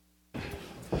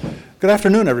Good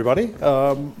afternoon, everybody.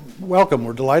 Welcome.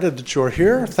 We're delighted that you're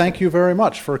here. Thank you very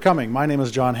much for coming. My name is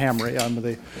John Hamre. I'm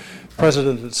the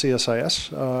president at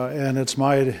CSIS, and it's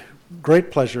my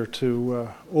great pleasure to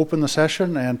open the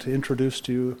session and to introduce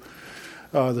to you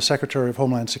the Secretary of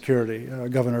Homeland Security,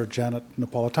 Governor Janet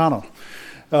Napolitano.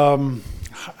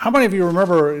 How many of you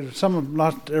remember,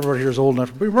 not everybody here is old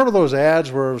enough, but remember those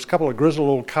ads where there was a couple of grizzled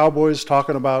old cowboys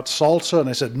talking about salsa, and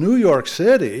they said, New York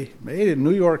City, made in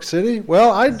New York City?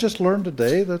 Well, I just learned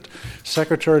today that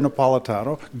Secretary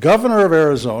Napolitano, governor of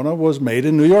Arizona, was made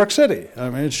in New York City. I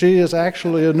mean, she is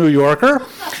actually a New Yorker,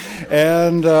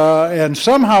 and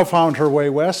somehow found her way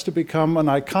west to become an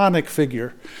iconic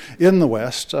figure in the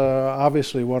West,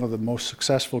 obviously one of the most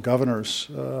successful governors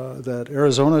that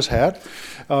Arizona's had.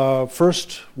 First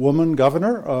woman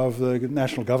governor of the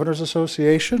National Governors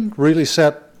Association, really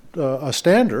set a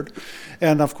standard.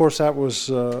 And of course that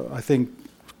was, I think,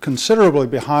 considerably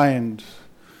behind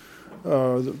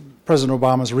President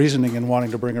Obama's reasoning in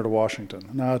wanting to bring her to Washington.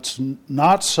 Now, it's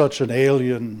not such an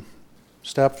alien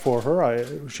step for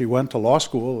her. She went to law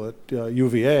school at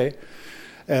UVA.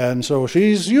 And so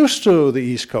she's used to the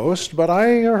East Coast, but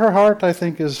her heart, I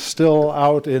think, is still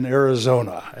out in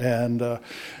Arizona. And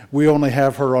we only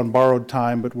have her on borrowed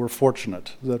time, but we're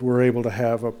fortunate that we're able to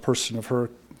have a person of her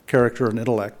character and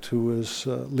intellect who is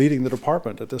leading the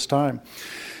department at this time.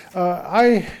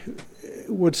 I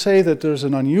would say that there's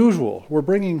an unusual, we're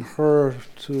bringing her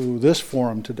to this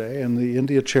forum today, and the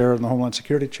India Chair and the Homeland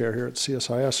Security Chair here at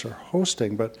CSIS are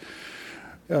hosting, but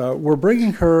we're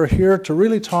bringing her here to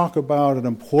really talk about an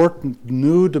important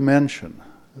new dimension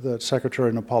that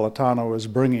Secretary Napolitano is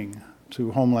bringing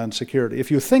to Homeland Security.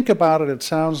 If you think about it, it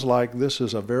sounds like this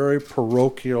is a very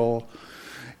parochial,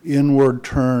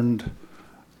 inward-turned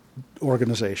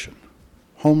organization.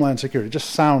 Homeland Security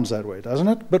just sounds that way, doesn't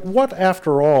it? But what,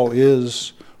 after all,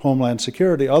 is Homeland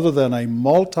Security other than a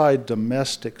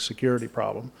multi-domestic security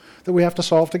problem that we have to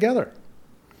solve together?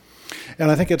 And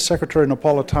I think it's Secretary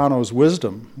Napolitano's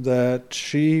wisdom that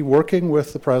she, working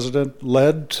with the President,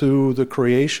 led to the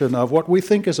creation of what we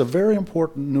think is a very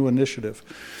important new initiative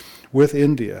with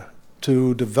India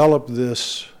to develop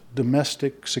this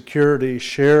domestic security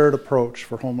shared approach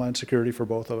for Homeland Security for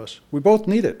both of us. We both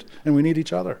need it, and we need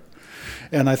each other.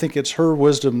 And I think it's her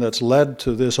wisdom that's led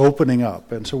to this opening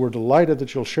up. And so we're delighted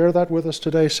that you'll share that with us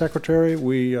today, Secretary.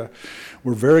 We're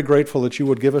very grateful that you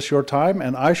would give us your time,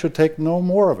 and I should take no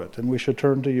more of it, and we should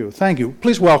turn to you. Thank you.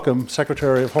 Please welcome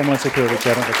Secretary of Homeland Security,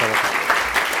 Janet Napolitano.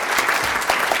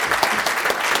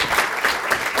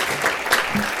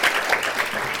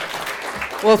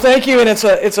 Well, thank you, and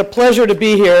it's a pleasure to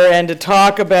be here and to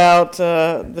talk about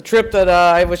the trip that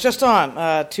I was just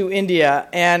on to India.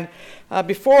 And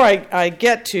before I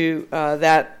get to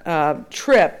that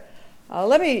trip,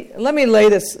 let me lay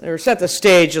this or set the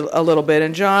stage a little bit.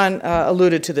 And John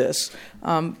alluded to this.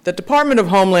 The Department of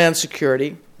Homeland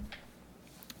Security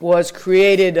was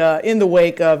created in the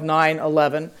wake of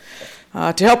 9/11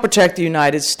 to help protect the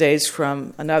United States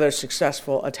from another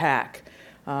successful attack.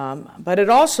 But it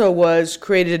also was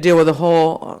created to deal with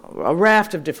a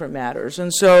raft of different matters.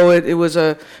 And so it was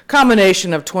a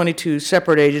combination of 22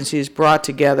 separate agencies brought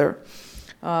together.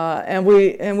 And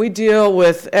we deal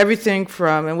with everything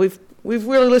from, and we've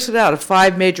really listed out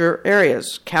 5 major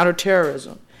areas: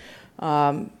 counterterrorism,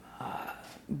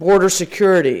 border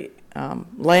security,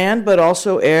 land, but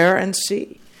also air and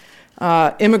sea,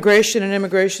 immigration and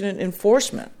immigration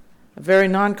enforcement, a very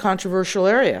non-controversial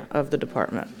area of the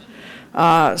department.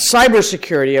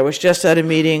 Cybersecurity. I was just at a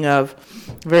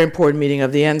very important meeting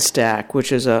of the NSTAC,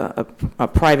 which is a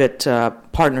private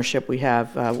partnership we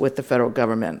have with the federal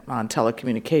government on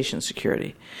telecommunications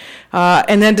security.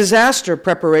 And then disaster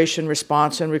preparation,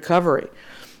 response, and recovery.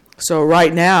 So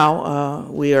right now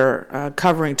we are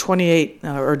covering 28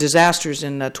 disasters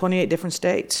in 28 different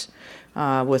states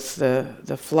with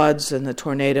the floods and the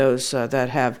tornadoes that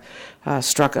have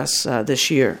struck us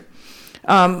this year.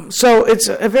 So it's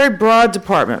a very broad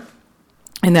department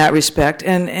in that respect.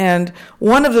 And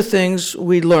one of the things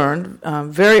we learned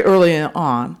very early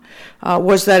on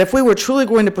was that if we were truly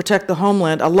going to protect the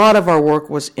homeland, a lot of our work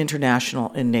was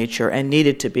international in nature and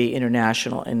needed to be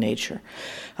international in nature.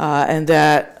 And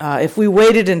that if we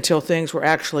waited until things were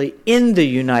actually in the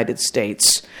United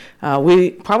States, we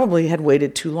probably had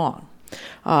waited too long.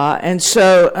 And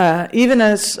so even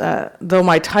as though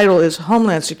my title is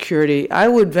Homeland Security, I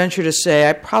would venture to say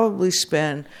I probably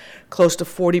spend close to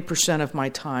 40% of my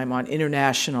time on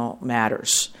international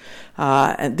matters.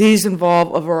 And these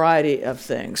involve a variety of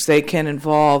things. They can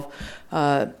involve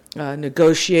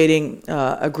negotiating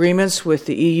agreements with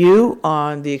the EU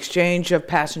on the exchange of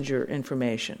passenger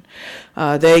information.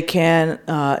 They can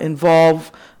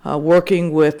involve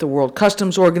working with the World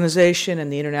Customs Organization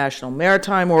and the International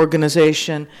Maritime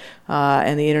Organization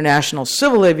and the International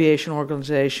Civil Aviation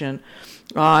Organization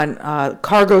on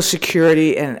cargo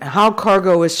security and how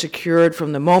cargo is secured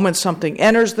from the moment something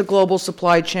enters the global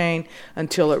supply chain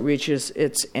until it reaches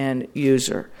its end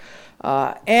user.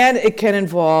 And it can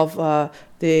involve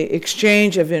the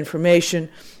exchange of information,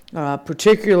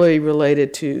 particularly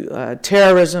related to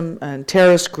terrorism and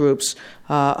terrorist groups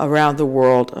around the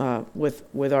world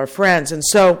with our friends. And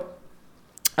so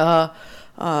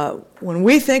when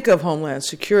we think of Homeland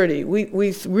Security,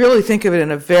 we really think of it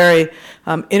in a very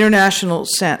international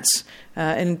sense.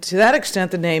 And to that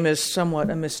extent, the name is somewhat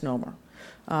a misnomer.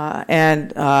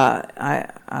 And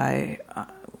I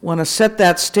want to set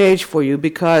that stage for you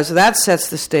because that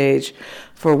sets the stage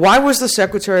for why was the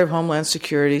Secretary of Homeland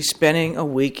Security spending a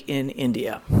week in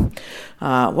India?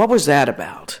 What was that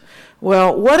about?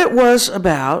 Well, what it was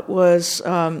about was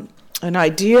an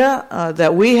idea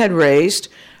that we had raised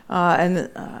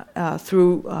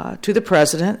through to the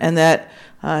President and that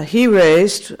he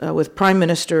raised with Prime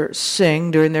Minister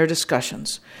Singh during their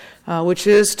discussions, which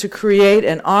is to create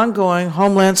an ongoing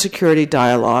Homeland Security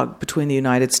dialogue between the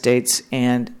United States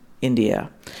and India.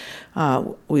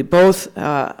 We both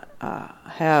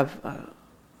have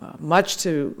much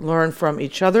to learn from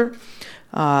each other,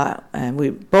 and we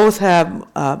both have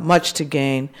much to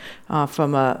gain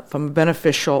from a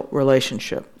beneficial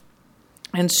relationship.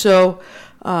 And so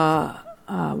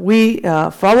we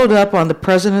followed up on the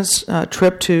President's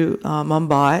trip to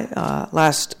Mumbai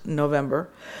last November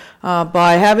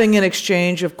by having an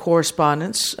exchange of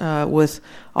correspondence with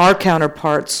our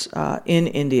counterparts in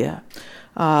India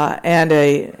and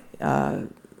an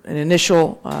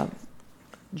initial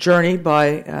journey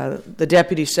by the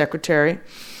Deputy Secretary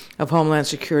of Homeland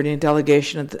Security and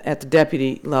delegation at the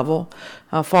deputy level,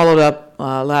 followed up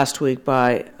last week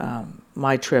by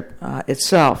my trip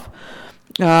itself.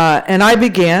 And I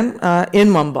began in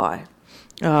Mumbai,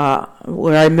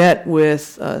 where I met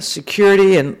with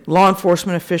security and law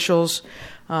enforcement officials.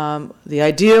 The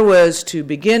idea was to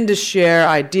begin to share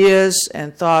ideas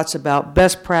and thoughts about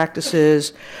best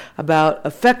practices, about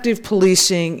effective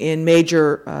policing in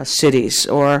major cities,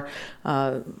 or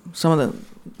some of the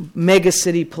mega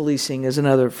city policing is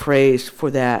another phrase for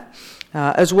that,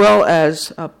 as well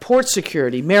as port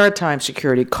security, maritime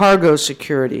security, cargo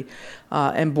security,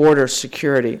 and border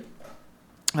security.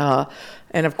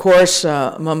 And of course,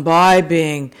 Mumbai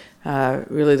being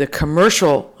really the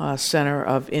commercial center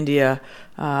of India,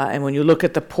 and when you look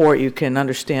at the port, you can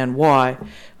understand why.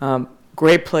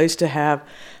 Great place to have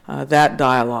that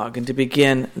dialogue and to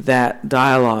begin that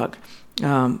dialogue.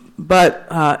 But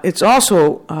it's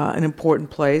also an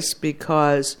important place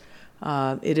because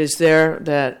it is there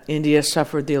that India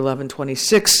suffered the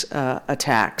 11/26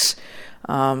 attacks.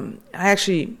 I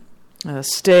actually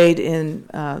stayed in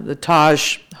the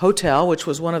Taj Hotel, which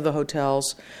was one of the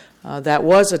hotels that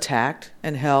was attacked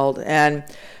and held. And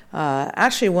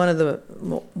actually one of the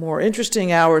more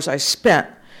interesting hours I spent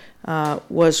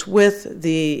was with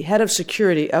the head of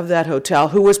security of that hotel,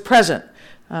 who was present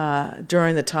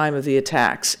during the time of the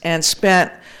attacks, and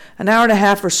spent an hour and a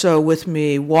half or so with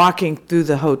me walking through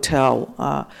the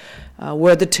hotel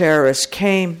where the terrorists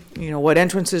came, what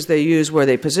entrances they used, where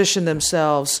they positioned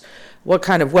themselves, what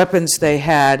kind of weapons they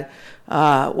had,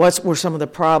 what were some of the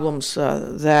problems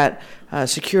that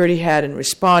security had in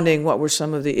responding, what were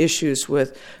some of the issues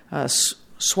with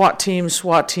SWAT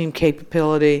team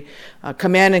capability,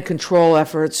 command and control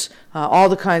efforts, all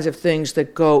the kinds of things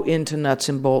that go into nuts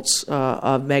and bolts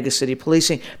of megacity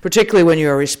policing, particularly when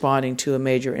you're responding to a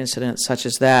major incident such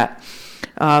as that.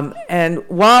 And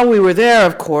while we were there,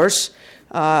 of course,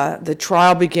 the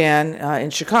trial began in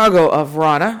Chicago of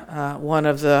Rana, one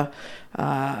of the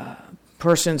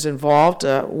persons involved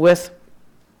with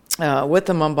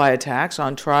the Mumbai attacks,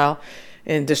 on trial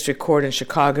in district court in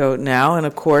Chicago now. And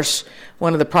of course,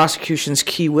 one of the prosecution's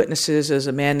key witnesses is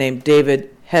a man named David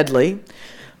Headley.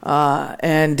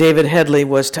 And David Headley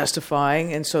was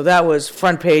testifying. And so that was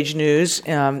front page news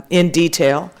in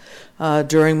detail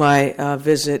during my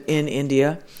visit in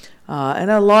India.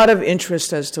 And a lot of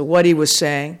interest as to what he was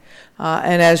saying.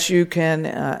 And as you can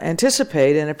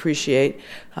anticipate and appreciate,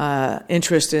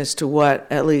 interest as to what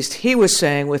at least he was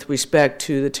saying with respect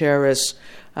to the terrorist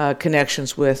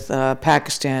connections with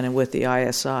Pakistan and with the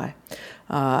ISI.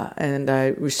 And I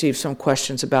received some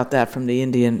questions about that from the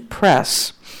Indian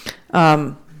press.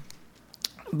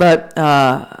 But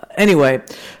anyway,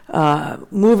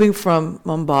 moving from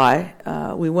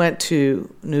Mumbai, we went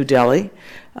to New Delhi,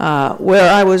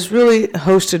 where I was really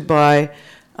hosted by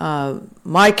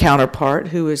my counterpart,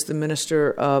 who is the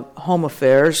Minister of Home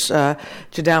Affairs,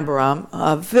 Chidambaram,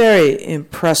 a very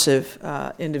impressive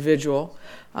individual,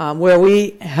 where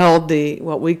we held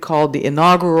what we called the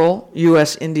inaugural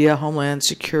U.S. India Homeland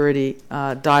Security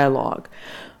Dialogue.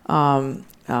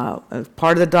 As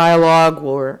part of the dialogue,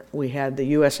 where we had the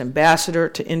U.S. Ambassador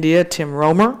to India, Tim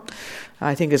Romer.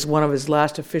 I think it's one of his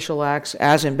last official acts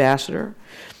as ambassador.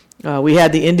 We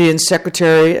had the Indian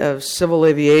Secretary of Civil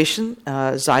Aviation,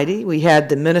 Zaidi. We had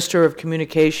the Minister of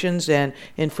Communications and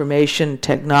Information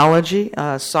Technology,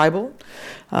 Saibal.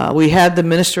 We had the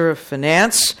Minister of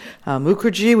Finance,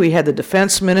 Mukherjee. We had the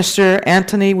Defense Minister,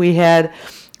 Antony. We had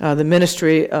the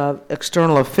Ministry of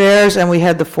External Affairs, and we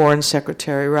had the Foreign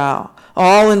Secretary, Rao,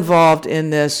 all involved in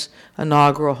this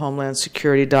inaugural Homeland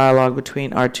Security Dialogue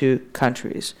between our two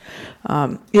countries.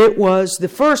 It was the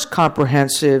first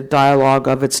comprehensive dialogue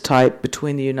of its type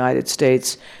between the United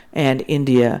States and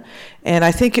India, and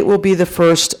I think it will be the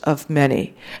first of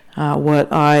many.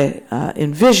 What I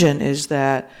envision is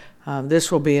that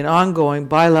this will be an ongoing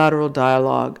bilateral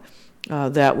dialogue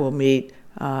that will meet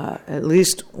at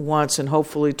least once and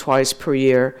hopefully twice per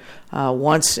year,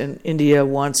 once in India,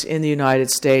 once in the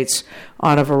United States,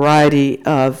 on a variety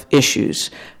of issues.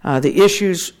 The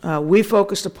issues we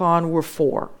focused upon were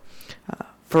four.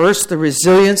 First, the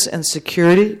resilience and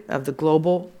security of the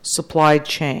global supply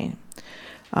chain.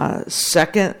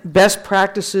 Second, best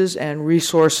practices and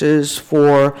resources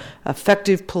for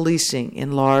effective policing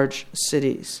in large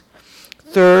cities.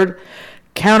 Third,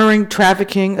 countering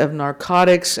trafficking of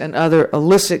narcotics and other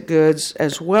illicit goods,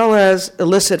 as well as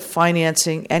illicit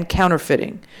financing and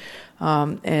counterfeiting.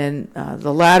 And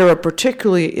the latter a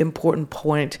particularly important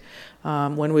point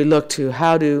when we look to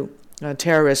how do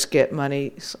terrorists get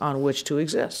money on which to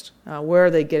exist. Where are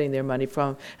they getting their money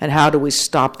from, and how do we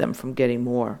stop them from getting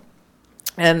more?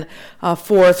 And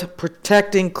fourth,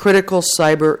 protecting critical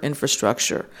cyber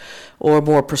infrastructure, or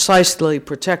more precisely,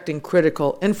 protecting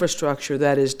critical infrastructure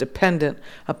that is dependent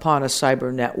upon a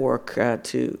cyber network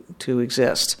to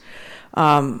exist.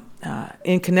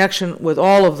 In connection with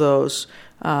all of those,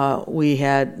 we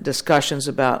had discussions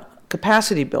about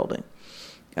capacity building.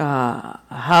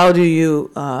 How do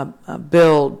you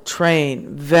build,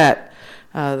 train, vet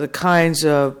the kinds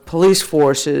of police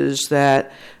forces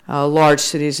that large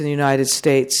cities in the United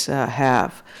States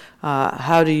have?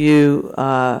 How do you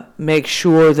make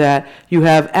sure that you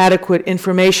have adequate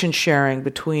information sharing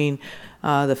between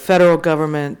the federal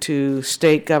government to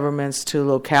state governments to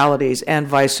localities and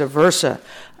vice versa?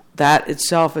 That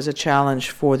itself is a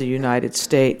challenge for the United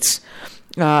States.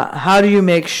 How do you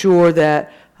make sure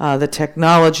that the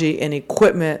technology and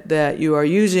equipment that you are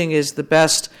using is the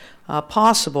best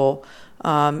possible?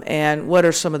 And what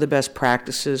are some of the best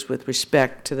practices with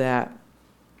respect to that?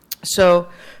 So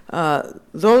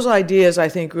those ideas, I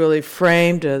think, really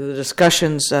framed the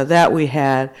discussions that we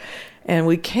had, and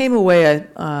we came away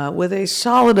with a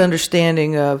solid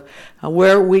understanding of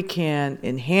where we can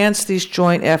enhance these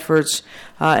joint efforts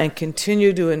and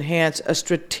continue to enhance a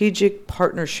strategic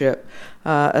partnership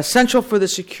essential for the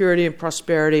security and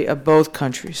prosperity of both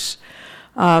countries.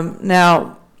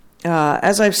 Now,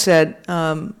 as I've said,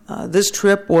 this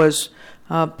trip was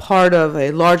part of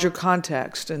a larger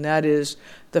context, and that is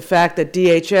the fact that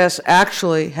DHS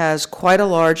actually has quite a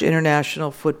large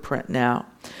international footprint now.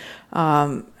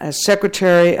 As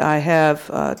Secretary, I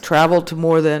have traveled to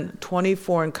more than 20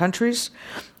 foreign countries,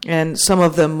 and some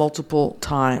of them multiple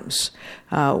times.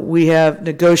 We have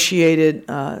negotiated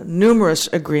numerous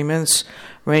agreements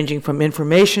ranging from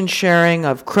information sharing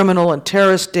of criminal and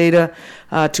terrorist data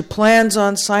to plans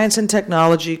on science and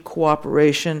technology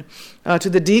cooperation to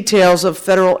the details of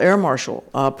federal air marshal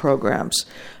programs.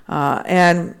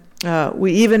 And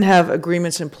we even have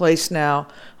agreements in place now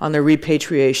on the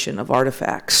repatriation of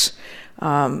artifacts.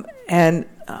 And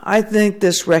I think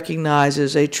this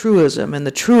recognizes a truism, and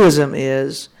the truism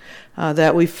is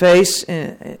that we face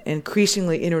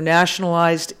increasingly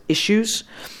internationalized issues,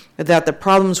 that the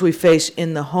problems we face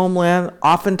in the homeland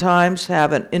oftentimes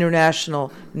have an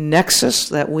international nexus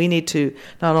that we need to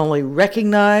not only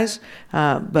recognize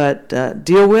but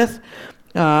deal with,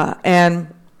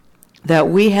 and that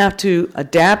we have to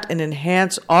adapt and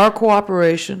enhance our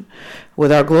cooperation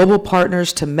with our global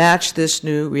partners to match this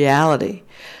new reality.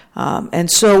 And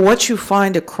so what you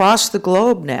find across the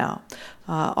globe now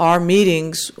are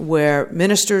meetings where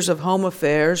ministers of Home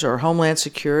Affairs or Homeland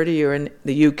Security, or in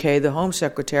the UK, the Home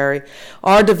Secretary,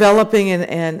 are developing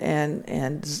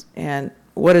and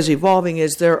what is evolving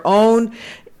is their own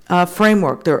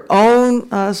framework, their own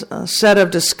set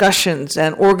of discussions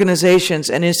and organizations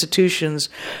and institutions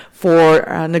for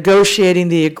negotiating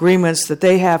the agreements that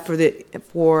they have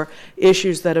for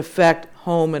issues that affect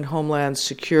home and homeland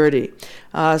security,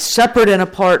 separate and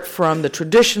apart from the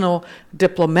traditional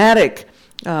diplomatic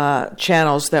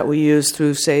channels that we use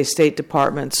through, say, State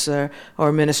Departments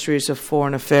or Ministries of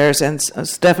Foreign Affairs, and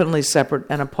it's definitely separate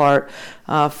and apart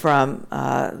from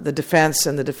the defense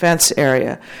and the defense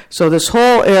area. So this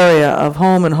whole area of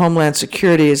home and homeland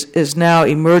security is now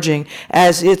emerging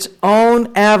as its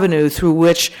own avenue through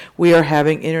which we are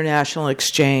having international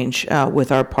exchange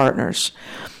with our partners.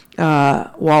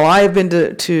 While I have been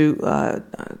to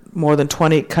more than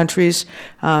 20 countries,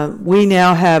 we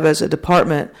now have, as a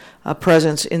department, a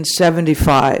presence in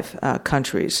 75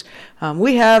 countries.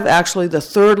 We have actually the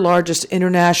third largest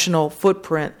international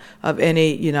footprint of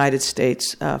any United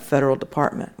States federal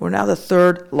department. We're now the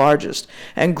third largest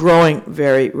and growing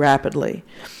very rapidly.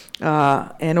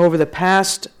 And over the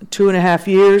past 2.5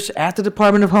 years at the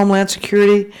Department of Homeland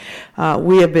Security,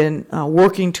 we have been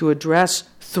working to address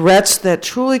threats that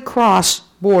truly cross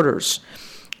borders: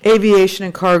 aviation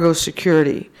and cargo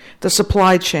security, the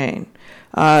supply chain,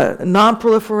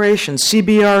 non-proliferation,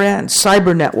 CBRN,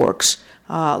 cyber networks,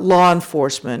 law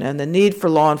enforcement, and the need for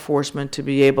law enforcement to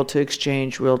be able to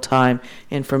exchange real-time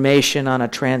information on a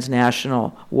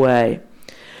transnational way.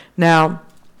 Now,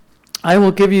 I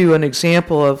will give you an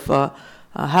example of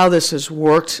how this has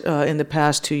worked in the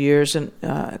past 2 years, and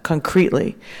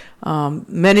concretely.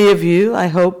 Many of you, I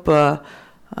hope, or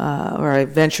I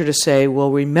venture to say,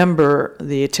 will remember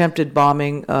the attempted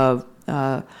bombing of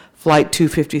Flight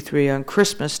 253 on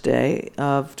Christmas Day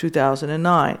of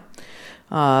 2009.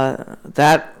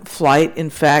 That flight, in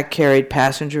fact, carried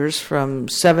passengers from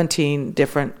 17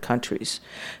 different countries.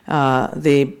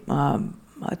 The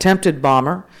attempted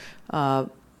bomber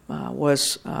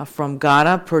was from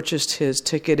Ghana, purchased his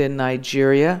ticket in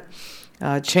Nigeria,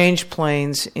 changed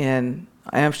planes in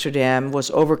Amsterdam, was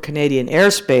over Canadian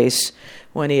airspace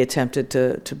when he attempted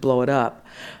to blow it up.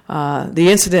 The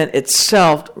incident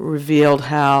itself revealed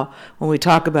how, when we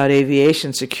talk about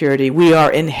aviation security, we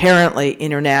are inherently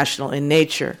international in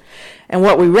nature. And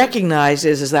what we recognize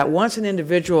is that once an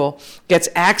individual gets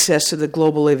access to the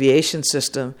global aviation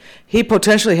system, he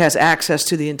potentially has access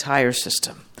to the entire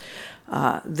system.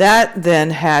 That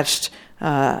then hatched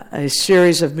a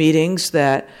series of meetings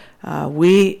that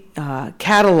we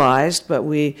catalyzed, but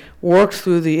we worked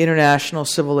through the International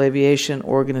Civil Aviation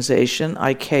Organization,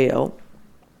 ICAO,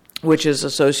 which is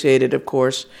associated, of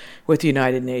course, with the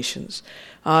United Nations,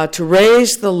 to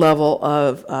raise the level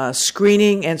of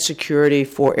screening and security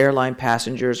for airline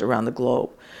passengers around the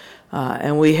globe.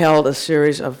 And we held a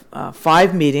series of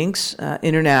 5 meetings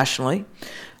internationally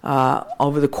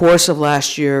over the course of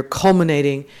last year,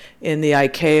 culminating in the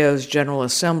ICAO's General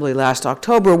Assembly last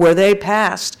October, where they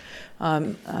passed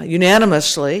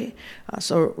unanimously.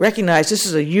 So recognize this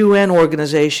is a UN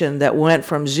organization that went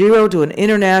from zero to an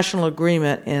international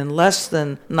agreement in less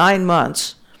than 9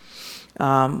 months.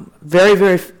 Very,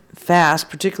 very fast,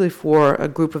 particularly for a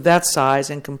group of that size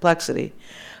and complexity,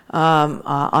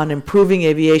 on improving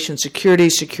aviation security,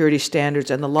 security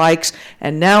standards, and the likes.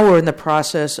 And now we're in the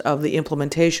process of the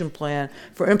implementation plan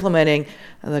for implementing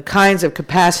the kinds of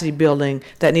capacity building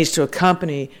that needs to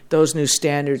accompany those new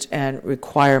standards and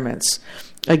requirements.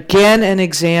 Again, an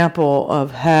example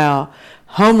of how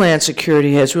Homeland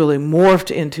Security has really morphed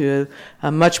into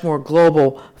a much more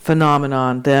global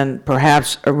phenomenon than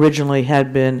perhaps originally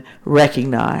had been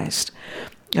recognized.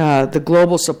 The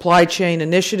Global Supply Chain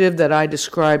Initiative that I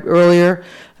described earlier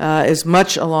is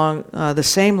much along the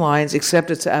same lines, except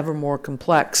it's ever more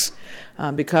complex.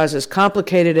 Because as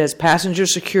complicated as passenger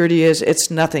security is,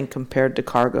 it's nothing compared to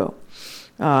cargo.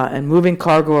 And moving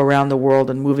cargo around the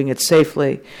world and moving it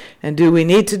safely. And do we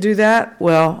need to do that?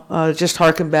 Well, just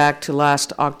harken back to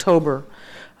last October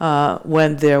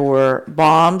when there were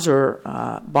bombs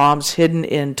hidden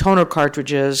in toner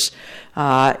cartridges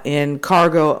in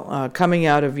cargo coming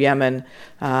out of Yemen,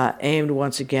 aimed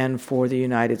once again for the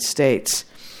United States.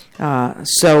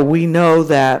 So we know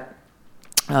that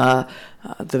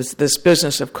this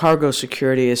business of cargo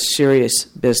security is serious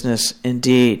business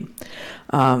indeed.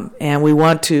 And we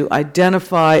want to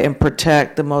identify and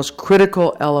protect the most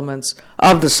critical elements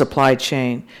of the supply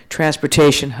chain,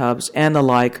 transportation hubs, and the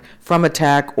like from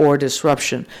attack or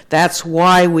disruption. That's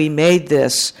why we made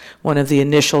this one of the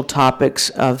initial topics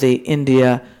of the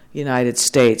India-United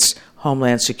States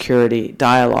Homeland Security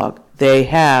Dialogue. They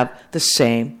have the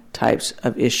same types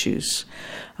of issues.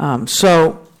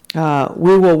 So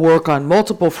we will work on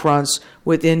multiple fronts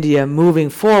with India moving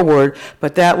forward,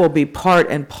 but that will be part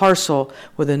and parcel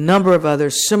with a number of other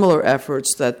similar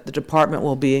efforts that the department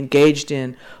will be engaged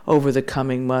in over the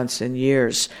coming months and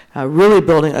years, really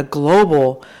building a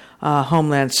global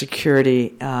Homeland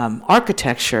Security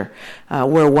architecture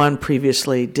where one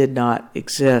previously did not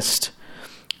exist.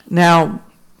 Now,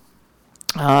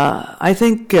 I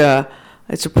think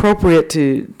it's appropriate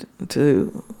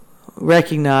to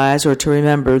recognize or to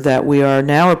remember that we are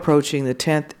now approaching the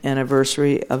 10th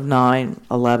anniversary of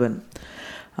 9/11.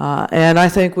 And I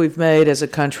think we've made, as a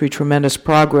country, tremendous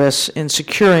progress in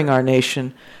securing our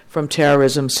nation from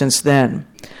terrorism since then.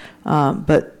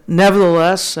 But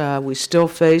nevertheless, we still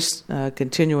face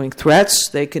continuing threats.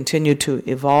 They continue to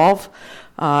evolve.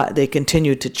 They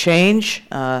continue to change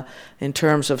in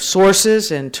terms of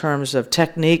sources, in terms of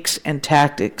techniques and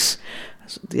tactics.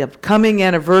 The upcoming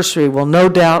anniversary will no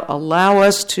doubt allow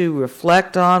us to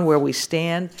reflect on where we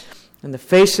stand in the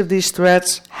face of these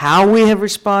threats, how we have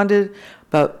responded,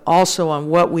 but also on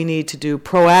what we need to do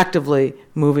proactively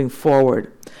moving forward.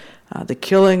 The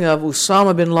killing of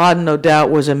Osama bin Laden, no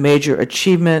doubt, was a major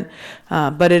achievement,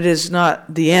 but it is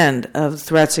not the end of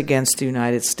threats against the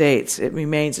United States. It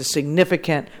remains a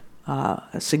significant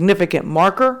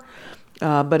marker,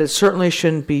 but it certainly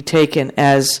shouldn't be taken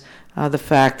as the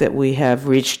fact that we have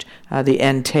reached the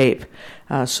end tape.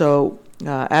 So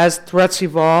as threats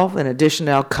evolve, in addition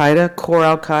to Al-Qaeda, core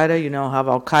Al-Qaeda, you now have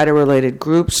Al-Qaeda-related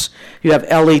groups. You have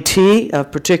LET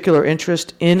of particular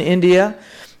interest in India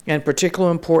and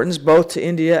particular importance both to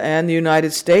India and the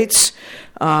United States.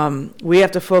 We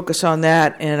have to focus on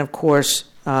that, and of course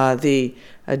the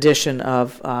addition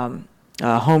of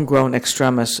homegrown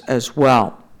extremists as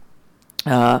well.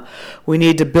 We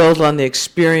need to build on the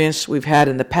experience we've had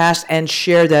in the past and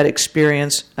share that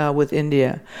experience with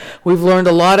India. We've learned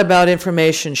a lot about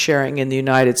information sharing in the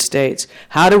United States.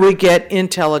 How do we get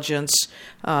intelligence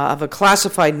of a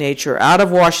classified nature out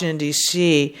of Washington,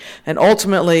 D.C., and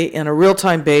ultimately, in a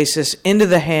real-time basis, into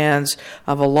the hands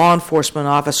of a law enforcement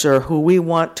officer who we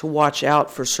want to watch out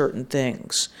for certain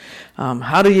things?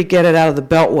 How do you get it out of the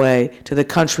Beltway to the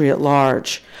country at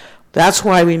large? That's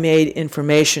why we made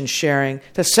information sharing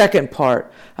the second part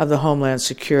of the Homeland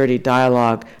Security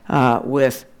Dialogue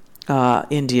with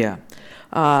India.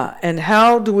 And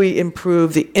how do we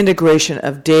improve the integration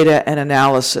of data and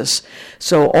analysis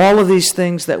so all of these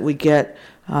things that we get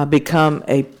become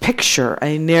a picture,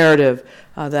 a narrative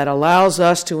that allows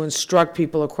us to instruct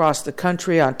people across the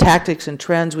country on tactics and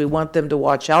trends we want them to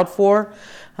watch out for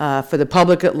the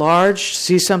public at large,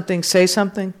 see something, say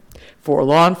something. For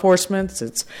law enforcement,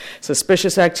 it's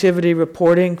suspicious activity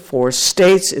reporting. For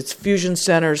states, it's fusion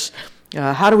centers.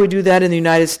 How do we do that in the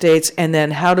United States? And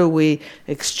then how do we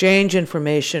exchange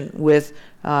information with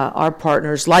our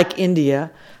partners like India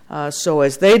so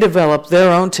as they develop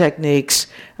their own techniques,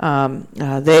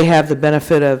 they have the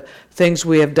benefit of things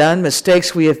we have done,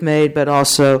 mistakes we have made, but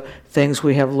also things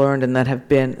we have learned and that have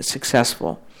been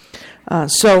successful.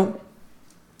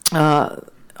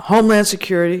 Homeland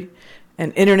Security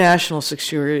and international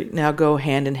security now go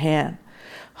hand in hand.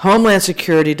 Homeland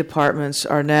Security departments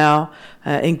are now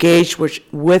engaged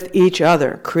with each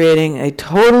other, creating a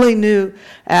totally new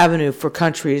avenue for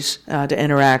countries to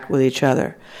interact with each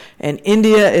other. And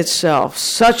India itself,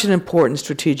 such an important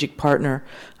strategic partner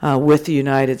with the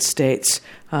United States,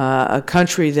 a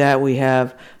country that we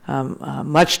have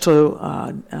much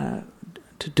to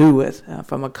do with,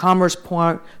 from a commerce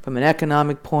point, from an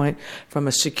economic point, from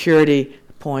a security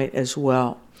point as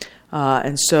well.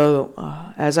 And so,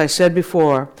 as I said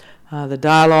before, the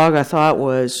dialogue I thought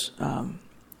was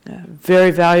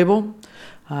very valuable.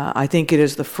 I think it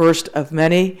is the first of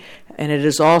many, and it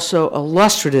is also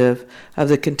illustrative of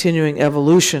the continuing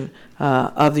evolution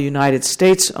of the United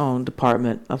States-owned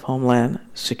Department of Homeland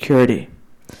Security.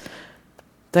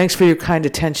 Thanks for your kind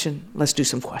attention. Let's do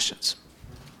some questions.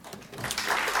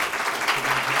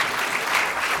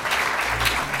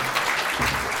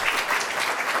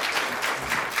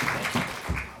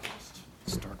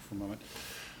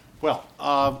 Well,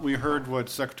 we heard what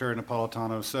Secretary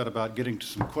Napolitano said about getting to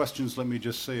some questions. Let me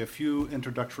just say a few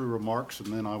introductory remarks,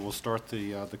 and then I will start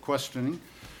the questioning.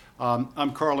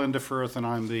 I'm Karl Inderfurth, and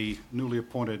I'm the newly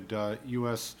appointed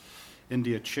U.S.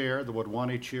 India Chair, the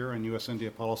Wadhwani Chair in U.S.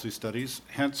 India Policy Studies,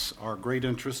 hence our great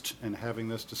interest in having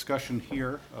this discussion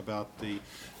here about the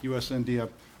U.S. India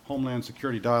Homeland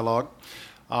Security Dialogue.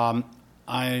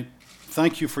 I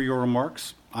thank you for your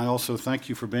remarks. I also thank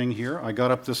you for being here. I got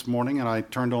up this morning and I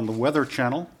turned on the Weather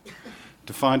Channel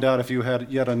to find out if you had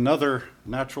yet another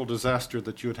natural disaster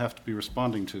that you would have to be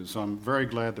responding to. So I'm very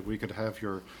glad that we could have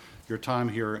your time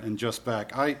here and just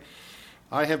back.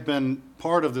 I have been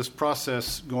part of this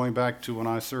process going back to when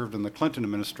I served in the Clinton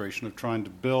administration of trying to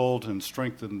build and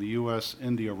strengthen the U.S.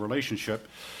 India relationship,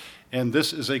 and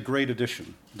this is a great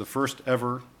addition, the first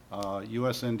ever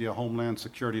U.S. India Homeland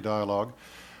Security Dialogue.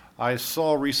 I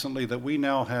saw recently that we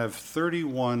now have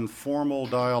 31 formal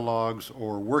dialogues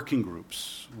or working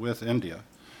groups with India.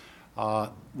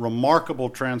 Remarkable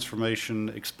transformation,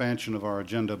 expansion of our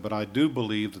agenda, but I do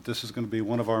believe that this is going to be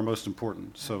one of our most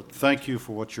important. So thank you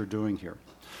for what you're doing here.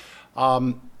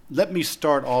 Let me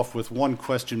start off with one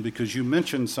question, because you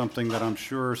mentioned something that I'm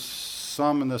sure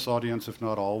some in this audience, if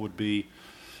not all, would be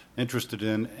interested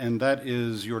in, and that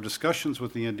is your discussions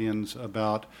with the Indians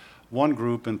about one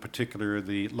group in particular,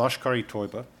 the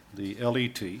Lashkar-e-Toiba, the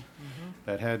LET,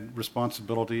 that had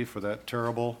responsibility for that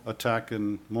terrible attack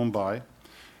in Mumbai.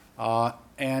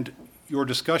 And your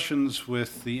discussions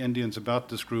with the Indians about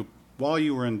this group, while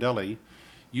you were in Delhi,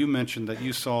 you mentioned that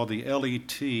you saw the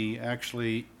LET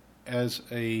actually as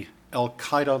a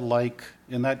Al-Qaeda-like,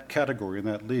 in that category, in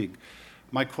that league.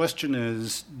 My question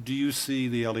is, do you see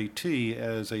the LET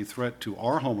as a threat to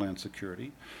our homeland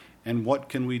security, and what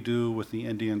can we do with the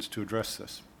Indians to address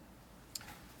this?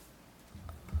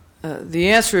 The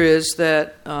answer is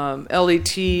that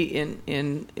LET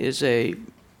is a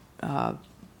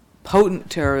potent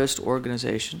terrorist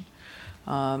organization.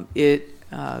 It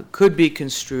could be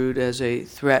construed as a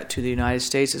threat to the United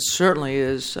States. It certainly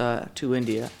is to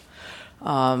India.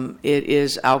 It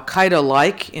is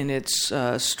Al-Qaeda-like in its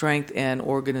strength and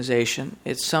organization.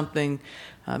 It's something,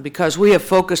 because we have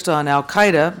focused on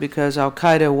Al-Qaeda, because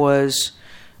Al-Qaeda was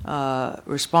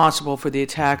responsible for the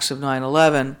attacks of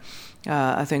 9/11,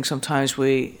 I think sometimes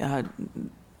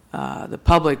the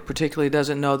public particularly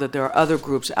doesn't know that there are other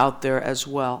groups out there as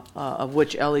well, of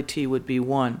which LET would be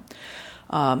one.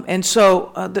 And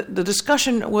so the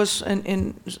discussion was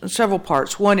in several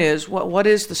parts. One is, what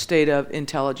is the state of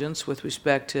intelligence with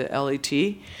respect to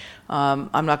LET?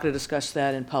 I'm not going to discuss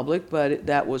that in public, but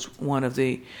that was one of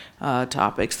the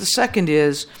topics. The second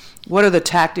is, what are the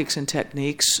tactics and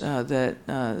techniques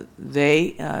that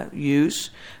they use?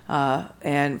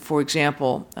 And, for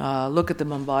example, look at the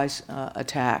Mumbai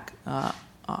attack.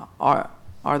 Are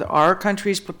our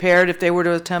countries prepared if they were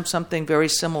to attempt something very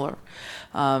similar?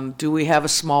 Do we have a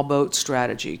small boat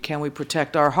strategy? Can we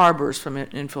protect our harbors from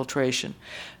infiltration?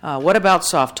 What about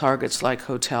soft targets like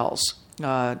hotels?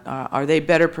 Are they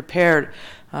better prepared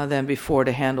than before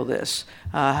to handle this?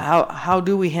 How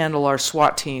do we handle our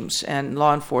SWAT teams and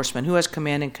law enforcement? Who has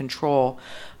command and control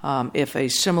if a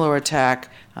similar attack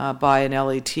by an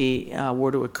LET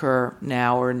were to occur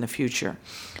now or in the future?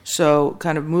 So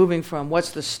kind of moving from what's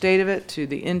the state of it to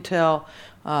the intel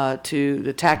to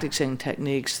the tactics and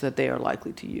techniques that they are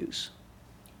likely to use.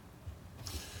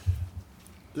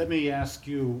 Let me ask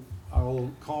you,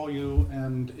 I'll call you,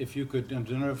 and if you could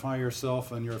identify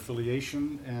yourself and your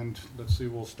affiliation, and let's see,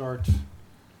 we'll start.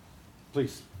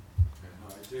 Please.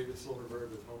 Hi, David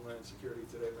Silverberg with Homeland Security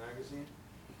Today magazine.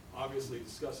 Obviously,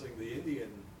 discussing the Indian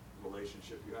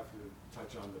relationship, you have to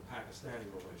touch on the Pakistani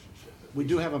relationship. We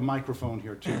do have a microphone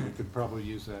here, too. We could probably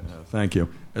use that. Thank you.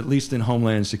 At least in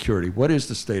Homeland Security, what is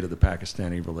the state of the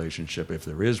Pakistani relationship, if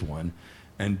there is one?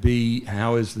 And B,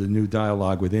 how is the new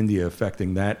dialogue with India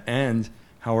affecting that? And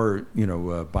how are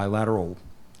bilateral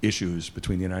issues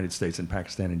between the United States and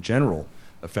Pakistan in general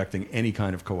affecting any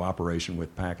kind of cooperation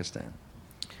with Pakistan?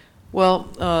 Well,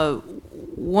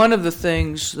 one of the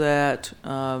things that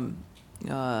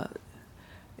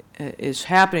is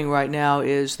happening right now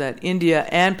is that India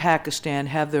and Pakistan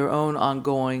have their own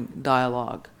ongoing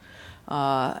dialogue.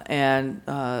 And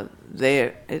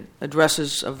it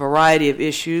addresses a variety of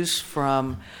issues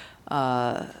from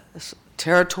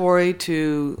territory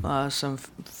to some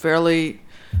fairly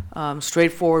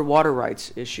straightforward water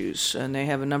rights issues. And they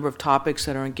have a number of topics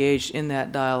that are engaged in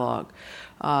that dialogue.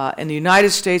 And the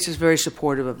United States is very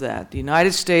supportive of that. The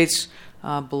United States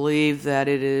believe that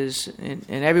it is in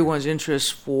everyone's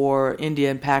interest for India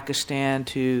and Pakistan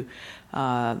to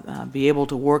be able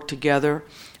to work together.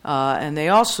 And we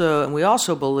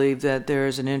also believe that there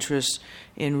is an interest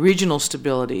in regional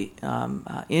stability,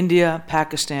 India,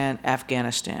 Pakistan,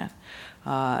 Afghanistan.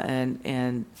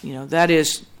 And that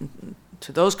is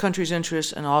to those countries'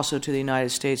 interest and also to the United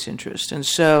States' interest. And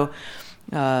so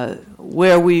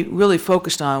where we really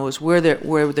focused on was where there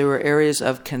were areas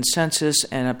of consensus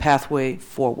and a pathway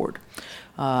forward,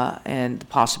 and the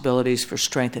possibilities for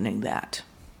strengthening that.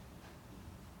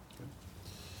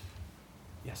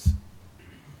 Yes.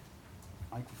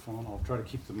 Microphone. I'll try to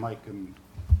keep the mic in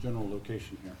general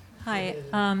location here. Hi,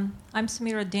 I'm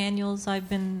Samira Daniels. I've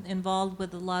been involved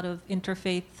with a lot of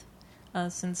interfaith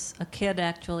since a kid,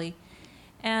 actually.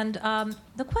 And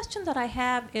the question that I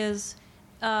have is,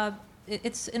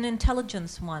 it's an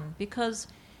intelligence one, because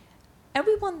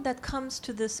everyone that comes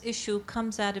to this issue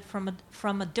comes at it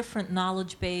from a different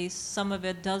knowledge base. Some of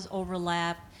it does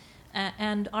overlap,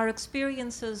 and our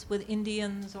experiences with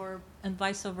Indians and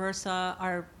vice versa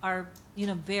are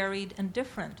varied and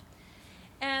different.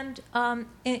 And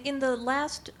in the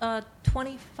last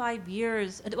 25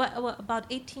 years, about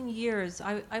 18 years,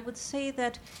 I would say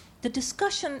that the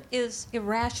discussion is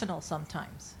irrational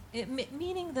sometimes,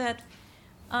 meaning that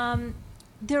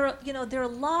there are a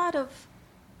lot of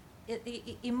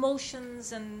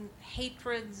emotions and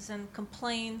hatreds and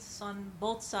complaints on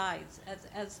both sides,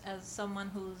 as someone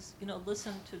who's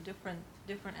listened to different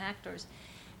actors,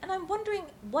 and I'm wondering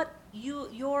what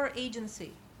your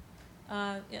agency,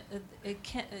 how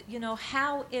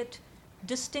it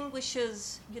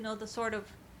distinguishes the sort of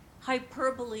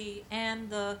hyperbole and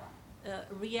the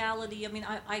reality. I mean,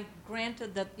 I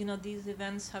granted that these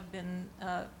events have been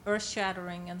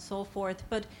earth-shattering and so forth,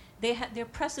 but their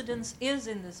precedence is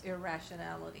in this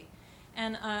irrationality,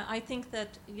 and I think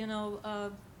that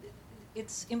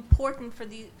it's important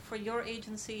for your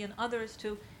agency and others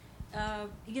to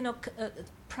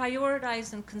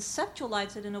prioritize and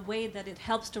conceptualize it in a way that it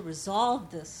helps to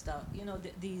resolve this stuff.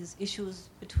 These issues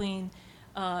between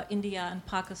India and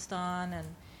Pakistan, and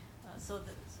so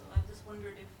I just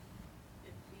wondered if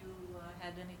you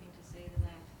had anything to say to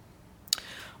that.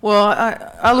 Well,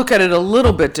 I look at it a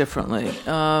little bit differently,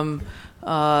 and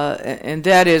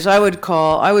that is, I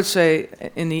would say,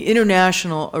 in the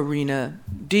international arena,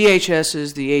 DHS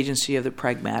is the agency of the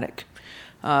pragmatic.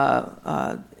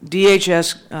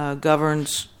 DHS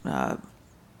governs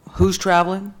who's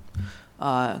traveling,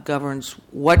 governs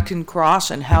what can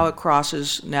cross and how it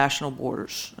crosses national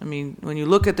borders. I mean, when you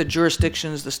look at the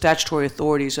jurisdictions, the statutory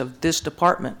authorities of this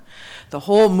department, the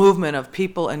whole movement of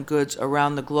people and goods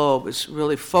around the globe is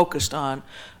really focused on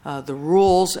the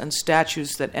rules and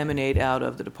statutes that emanate out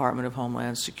of the Department of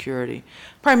Homeland Security,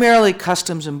 primarily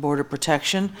Customs and Border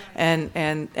Protection and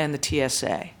the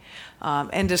TSA.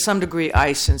 And to some degree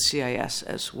ICE and CIS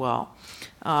as well.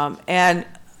 And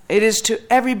it is to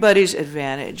everybody's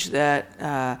advantage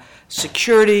that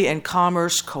security and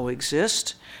commerce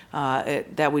coexist,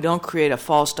 that we don't create a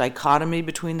false dichotomy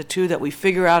between the two, that we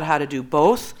figure out how to do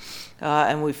both,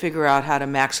 and we figure out how to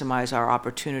maximize our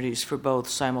opportunities for both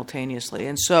simultaneously.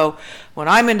 And so when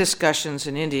I'm in discussions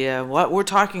in India, what we're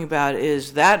talking about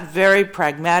is that very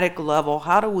pragmatic level.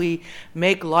 How do we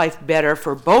make life better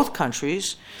for both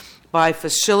countries by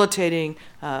facilitating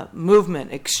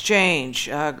movement, exchange,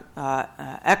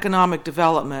 economic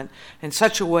development in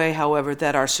such a way, however,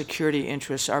 that our security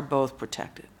interests are both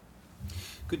protected?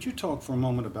 Could you talk for a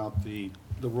moment about the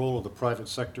role of the private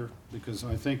sector? Because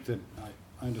I think that I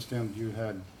understand you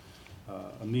had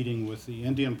a meeting with the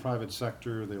Indian private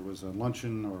sector. There was a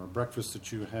luncheon or a breakfast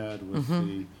that you had with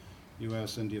the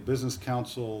U.S. India Business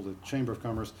Council, the Chamber of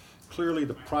Commerce. Clearly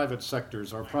our private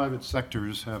sectors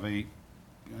have an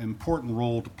important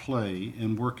role to play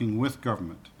in working with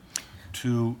government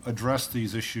to address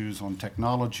these issues on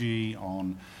technology,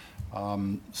 on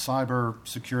cyber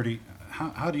security.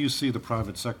 How do you see the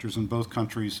private sectors in both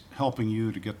countries helping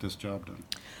you to get this job done?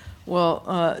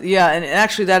 Well, yeah, and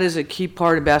actually that is a key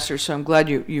part, Ambassador, so I'm glad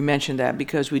you mentioned that,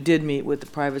 because we did meet with the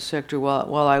private sector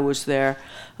while I was there.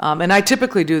 And I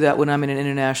typically do that when I'm in an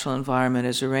international environment,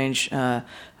 is arrange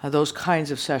those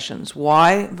kinds of sessions.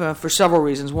 Why? For several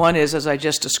reasons. One is, as I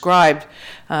just described,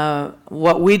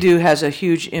 what we do has a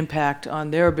huge impact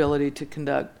on their ability to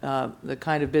conduct the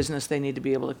kind of business they need to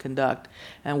be able to conduct.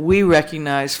 And we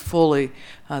recognize fully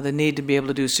the need to be able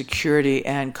to do security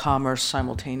and commerce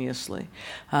simultaneously.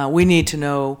 We need to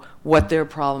know what their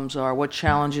problems are, what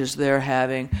challenges they're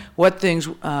having, what things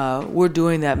we're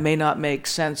doing that may not make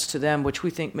sense to them, which we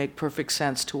think make perfect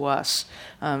sense to us.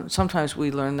 Sometimes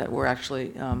we learn that we're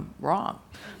actually wrong,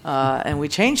 and we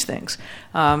change things.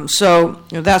 So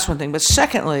that's one thing. But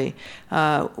secondly,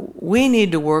 we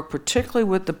need to work particularly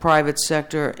with the private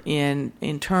sector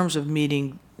in terms of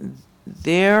meeting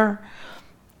their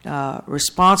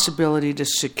responsibility to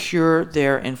secure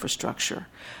their infrastructure.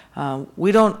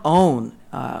 We don't own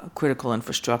critical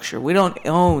infrastructure. We don't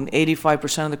own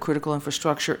 85% of the critical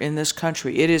infrastructure in this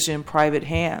country. It is in private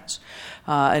hands.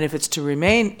 And if it's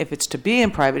to be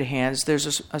in private hands,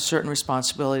 there's a certain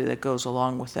responsibility that goes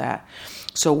along with that.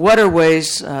 So what are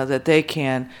ways that they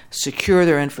can secure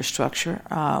their infrastructure?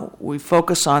 We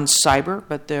focus on cyber,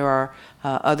 but there are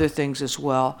other things as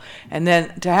well. And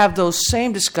then to have those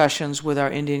same discussions with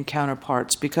our Indian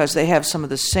counterparts, because they have some of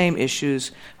the same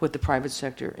issues with the private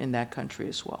sector in that country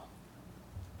as well.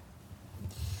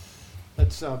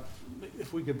 Let's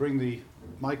if we could bring the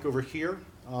mic over here.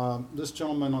 This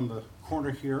gentleman on the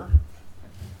corner here,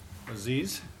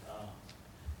 Aziz.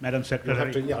 Madam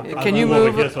Secretary, Can you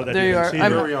move? There you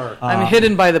are. I'm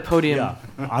hidden by the podium. Yeah.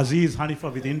 Aziz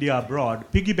Hanifa with India Abroad.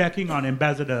 Piggybacking on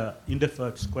Ambassador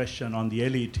Inderfurth's question on the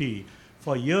LET,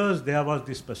 for years there was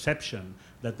this perception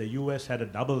that the U.S. had a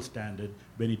double standard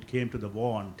when it came to the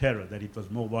war on terror, that it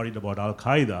was more worried about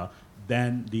Al-Qaeda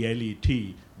than the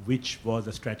LET, which was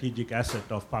a strategic asset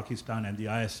of Pakistan and the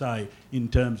ISI in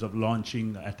terms of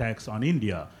launching attacks on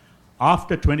India.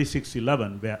 After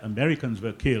 26/11, where Americans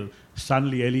were killed,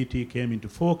 suddenly LET came into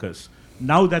focus.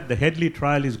 Now that the Headley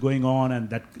trial is going on and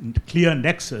that clear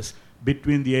nexus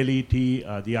between the LET,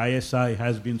 the ISI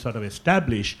has been sort of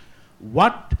established,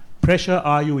 what pressure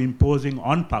are you imposing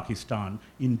on Pakistan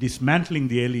in dismantling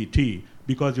the LET?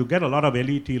 Because you get a lot of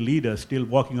LET leaders still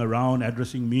walking around,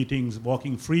 addressing meetings,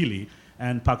 walking freely,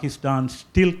 and Pakistan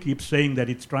still keeps saying that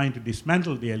it's trying to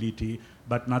dismantle the LET,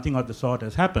 but nothing of the sort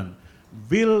has happened.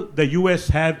 Will the US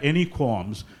have any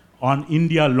qualms on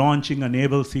India launching a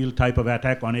naval SEAL type of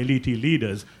attack on LET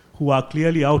leaders who are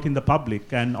clearly out in the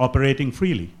public and operating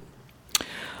freely?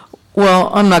 Well,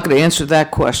 I'm not going to answer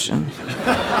that question.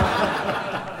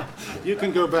 You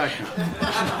can go back.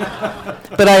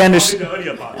 But I understand.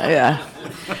 Yeah.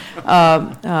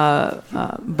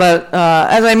 But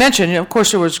as I mentioned, of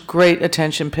course, there was great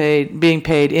attention being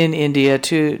paid in India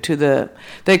to the.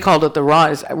 They called it the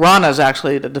Ranas. Rana's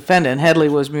actually the defendant. Headley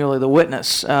was merely the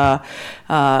witness.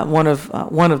 One of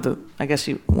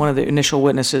the initial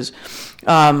witnesses.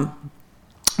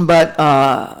 But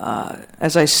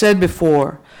as I said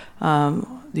before, the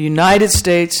United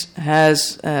States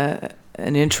has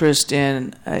an interest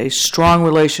in a strong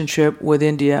relationship with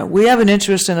India. We have an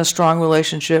interest in a strong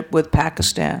relationship with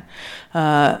Pakistan.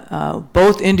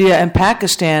 Both India and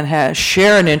Pakistan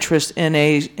share an interest in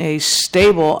a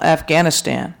stable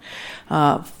Afghanistan.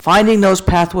 Finding those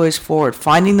pathways forward,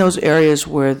 finding those areas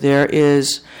where there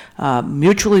is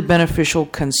mutually beneficial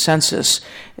consensus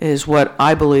is what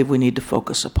I believe we need to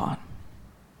focus upon.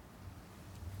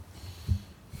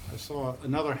 I saw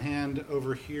another hand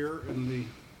over here in the...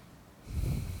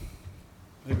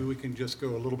 Maybe we can just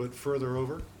go a little bit further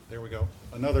over. There we go.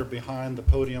 Another behind the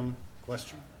podium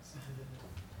question.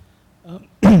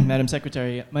 Madam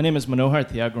Secretary, my name is Manohar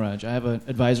Thiagaraj. I have an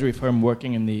advisory firm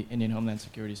working in the Indian Homeland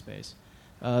Security space.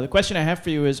 The question I have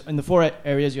for you is, in the 4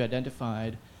 areas you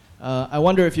identified, I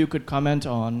wonder if you could comment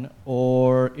on,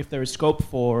 or if there is scope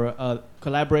for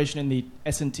collaboration in the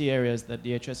S&T areas that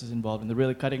DHS is involved in, the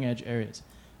really cutting-edge areas,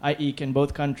 i.e. can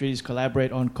both countries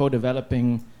collaborate on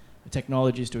co-developing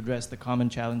technologies to address the common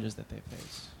challenges that they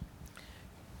face?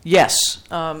 Yes,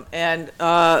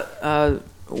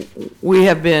 we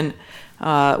have been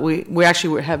we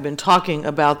actually have been talking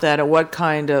about that, and what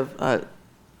kind of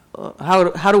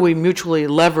how do we mutually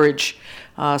leverage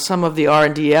some of the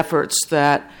R&D efforts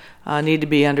that need to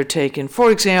be undertaken.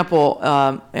 For example,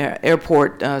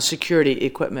 airport security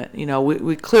equipment.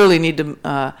 We clearly need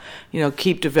to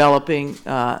keep developing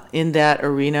in that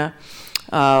arena.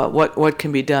 What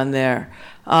can be done there,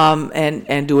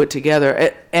 and do it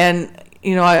together. I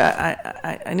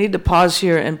need to pause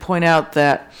here and point out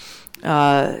that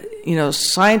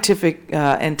scientific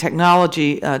and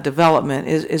technology development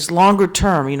is longer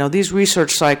term. These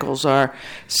research cycles are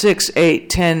 6, 8,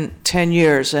 10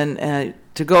 years, and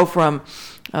to go from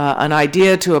an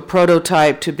idea to a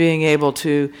prototype to being able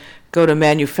to go to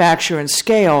manufacture and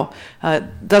scale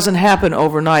doesn't happen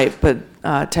overnight, but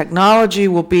technology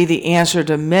will be the answer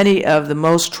to many of the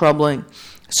most troubling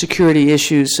security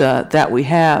issues that we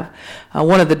have.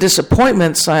 One of the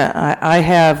disappointments I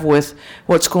have with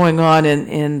what's going on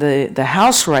in the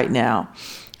House right now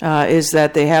is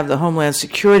that they have the Homeland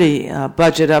Security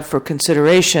budget up for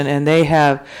consideration, and they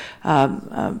have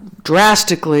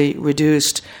drastically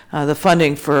reduced the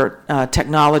funding for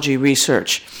technology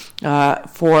research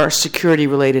for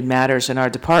security-related matters in our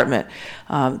department.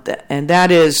 And that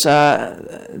is,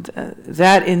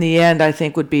 that in the end, I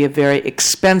think, would be a very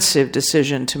expensive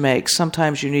decision to make.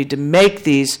 Sometimes you need to make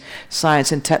these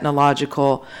science and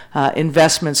technological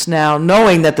investments now,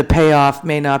 knowing that the payoff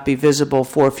may not be visible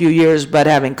for a few years, but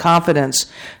having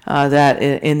confidence that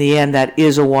in the end, that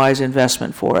is a wise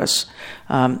investment for us.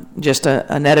 Just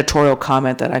an editorial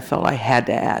comment that I felt I had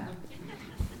to add.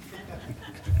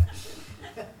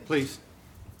 Please,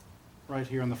 right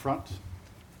here in the front.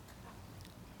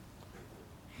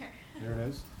 There it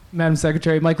is. Madam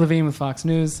Secretary, Mike Levine with Fox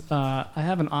News. I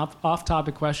have an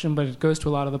off-topic question, but it goes to a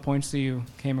lot of the points that you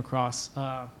came across.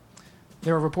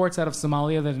 There were reports out of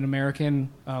Somalia that an American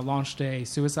launched a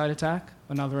suicide attack,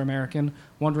 another American.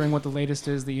 Wondering what the latest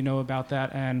is that you know about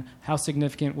that, and how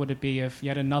significant would it be if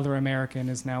yet another American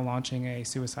is now launching a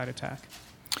suicide attack?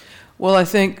 Well, I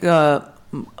think,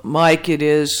 Mike, it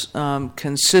is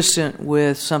consistent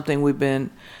with something we've been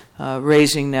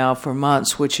raising now for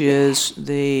months, which is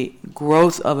the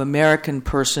growth of American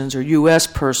persons or U.S.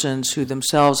 persons who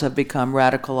themselves have become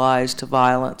radicalized to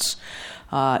violence.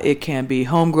 It can be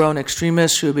homegrown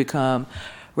extremists who become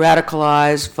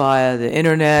radicalized via the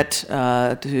internet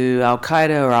to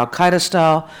Al-Qaeda or Al-Qaeda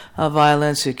style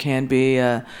violence. It can be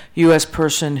a U.S.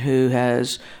 person who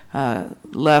has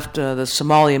left the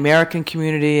Somali American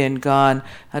community and gone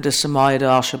to Somalia to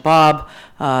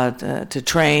Al-Shabaab to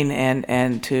train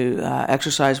and to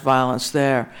exercise violence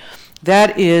there.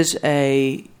 That is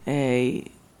a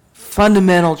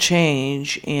fundamental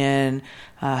change in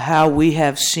how we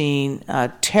have seen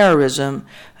terrorism,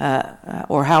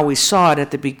 or how we saw it at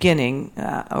the beginning,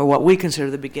 or what we consider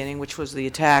the beginning, which was the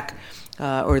attack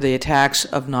or the attacks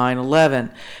of 9/11.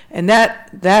 And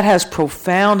that has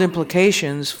profound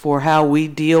implications for how we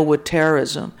deal with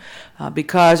terrorism,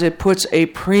 because it puts a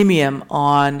premium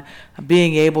on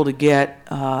being able to get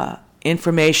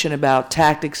information about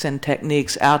tactics and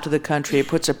techniques out to the country. It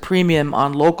puts a premium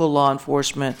on local law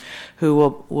enforcement,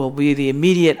 who will be the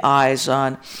immediate eyes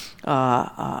on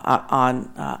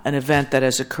an event that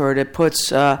has occurred. It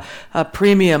puts a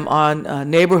premium on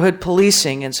neighborhood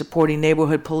policing and supporting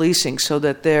neighborhood policing, so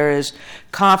that there is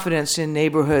confidence in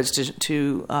neighborhoods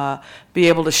to be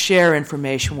able to share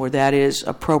information where that is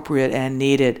appropriate and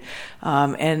needed.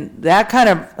 And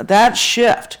that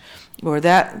shift, or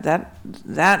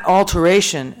that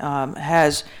alteration,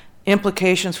 has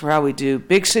implications for how we do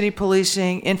big city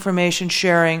policing, information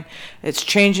sharing. It's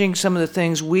changing some of the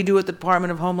things we do at the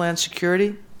Department of Homeland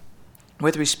Security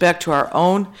with respect to our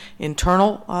own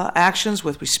internal actions,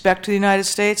 with respect to the United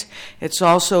States. It's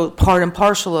also part and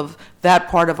parcel of that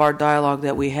part of our dialogue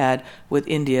that we had with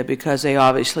India, because they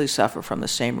obviously suffer from the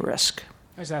same risk.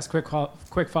 I just ask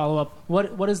quick follow-up.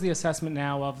 What is the assessment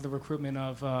now of the recruitment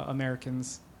of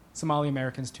Somali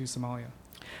Americans to Somalia?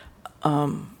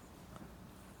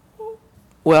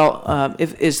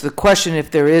 Is the question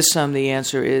if there is some? The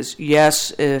answer is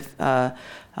yes.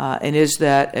 And is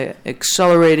that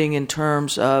accelerating in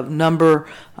terms of number?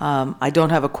 I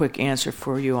don't have a quick answer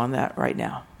for you on that right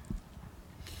now.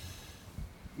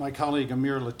 My colleague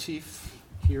Amir Latif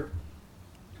here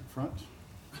in front.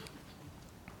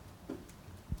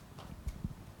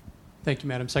 Thank you,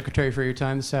 Madam Secretary, for your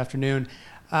time this afternoon.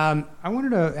 I wanted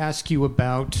to ask you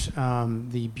about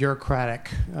the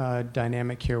bureaucratic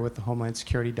dynamic here with the Homeland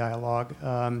Security Dialogue.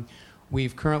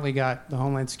 We've currently got the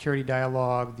Homeland Security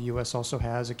Dialogue. The U.S. also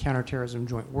has a counterterrorism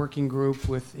joint working group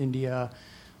with India.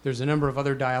 There's a number of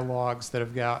other dialogues that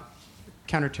have got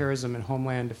counterterrorism and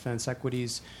homeland defense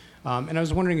equities. And I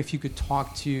was wondering if you could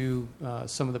talk to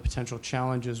some of the potential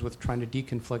challenges with trying to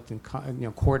deconflict and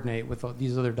coordinate with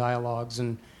these other dialogues,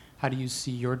 and how do you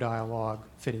see your dialogue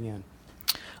fitting in?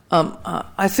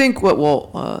 I think what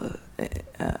will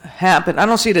happen, I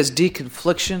don't see it as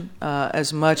deconfliction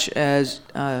as much as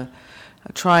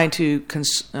trying to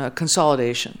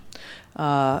consolidation.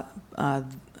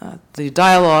 The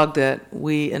dialogue that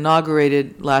we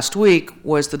inaugurated last week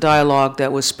was the dialogue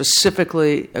that was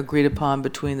specifically agreed upon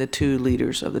between the two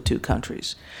leaders of the two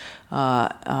countries.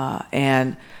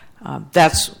 And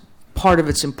that's part of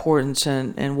its importance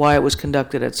and why it was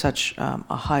conducted at such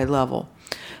a high level.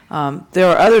 There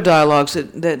are other dialogues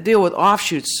that deal with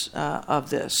offshoots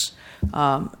of this,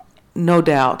 no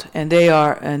doubt, and they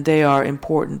are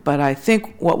important. But I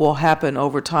think what will happen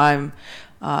over time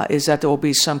is that there will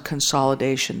be some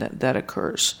consolidation that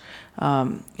occurs.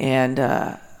 And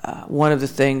one of the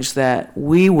things that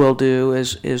we will do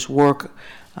is work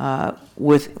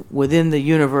within the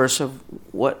universe of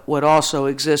what also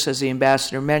exists, as the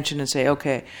ambassador mentioned, and say,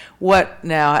 okay, what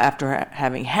now, after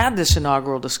having had this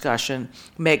inaugural discussion,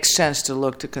 makes sense to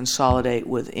look to consolidate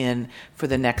within for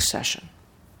the next session.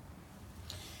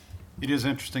 It is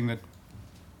interesting that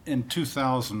in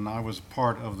 2000, I was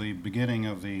part of the beginning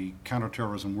of the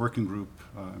counterterrorism working group.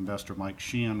 Ambassador Mike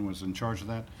Sheehan was in charge of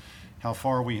that. How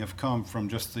far we have come from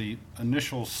just the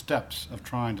initial steps of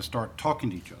trying to start talking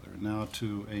to each other now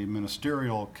to a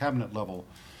ministerial cabinet level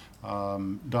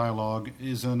dialogue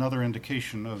is another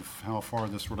indication of how far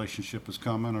this relationship has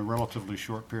come in a relatively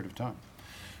short period of time.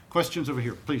 Questions over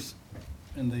here, please.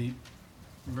 In the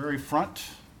very front.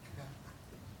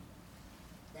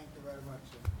 Thank you very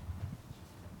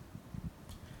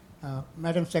much.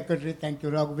 Madam Secretary, thank you.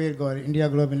 Raghuveer Gaur, India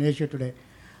Globe and Asia Today.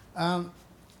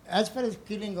 as far as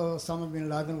killing of Osama bin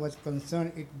Laden was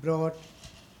concerned, it brought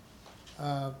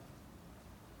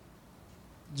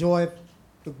joy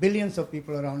to billions of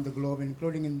people around the globe,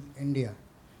 including in India.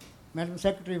 Madam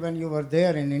Secretary, when you were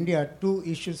there in India, two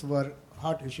issues were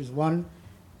hot issues. One,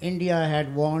 India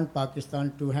had warned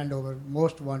Pakistan to hand over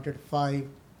most wanted 5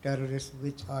 terrorists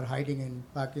which are hiding in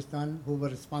Pakistan who were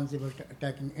responsible for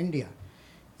attacking India.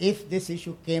 If this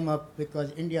issue came up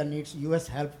because India needs U.S.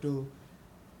 help to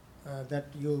that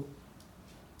you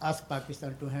ask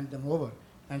Pakistan to hand them over.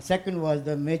 And second was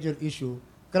the major issue,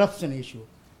 corruption issue.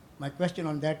 My question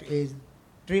on that is,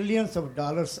 trillions of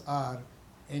dollars are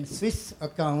in Swiss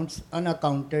accounts,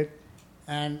 unaccounted,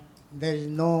 and there is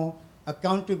no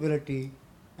accountability,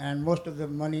 and most of the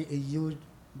money is used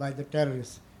by the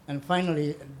terrorists. And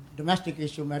finally, domestic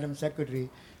issue, Madam Secretary,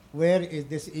 where is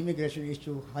this immigration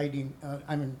issue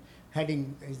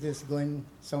heading? Is this going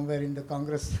somewhere in the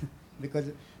Congress?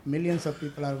 Because millions of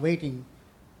people are waiting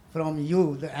from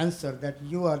you the answer that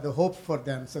you are the hope for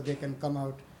them so they can come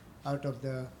out of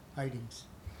the hidings.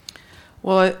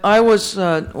 Well, I was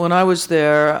when I was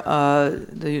there,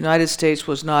 the United States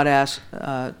was not asked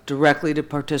directly to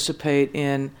participate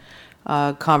in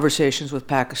conversations with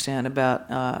Pakistan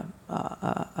about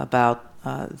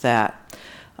that.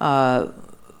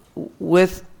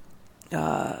 With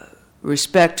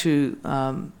respect to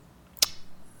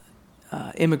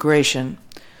immigration,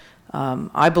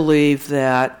 I believe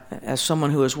that, as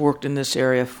someone who has worked in this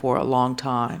area for a long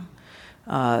time,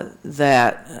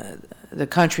 that the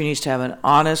country needs to have an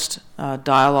honest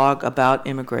dialogue about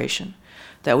immigration,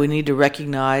 that we need to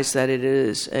recognize that it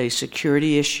is a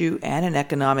security issue and an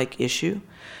economic issue,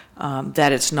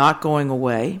 that it's not going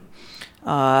away,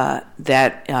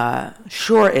 that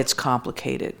sure, it's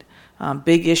complicated.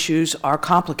 Big issues are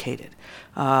complicated.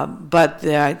 But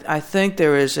I think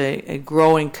there is a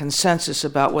growing consensus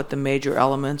about what the major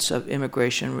elements of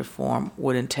immigration reform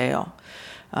would entail.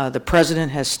 The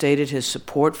President has stated his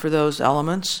support for those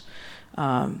elements.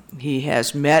 He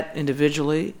has met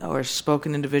individually or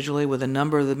spoken individually with a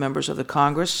number of the members of the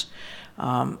Congress,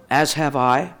 as have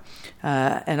I.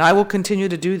 And I will continue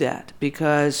to do that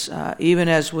because even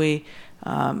as we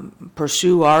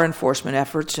pursue our enforcement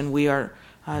efforts, and we are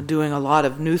doing a lot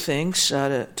of new things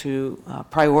to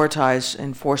prioritize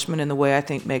enforcement in the way I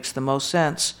think makes the most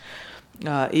sense,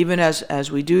 even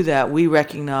as we do that, we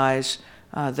recognize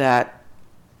that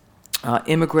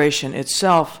immigration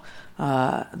itself,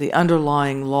 the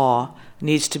underlying law,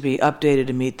 needs to be updated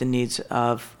to meet the needs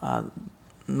of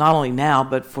not only now,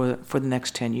 but for the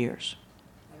next 10 years.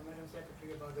 And Madam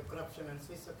Secretary, about the corruption and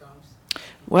Swiss accounts?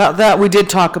 Well, that we did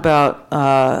talk about.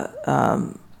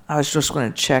 I was just going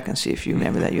to check and see if you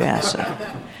remember that you asked that.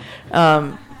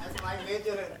 That's my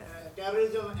major,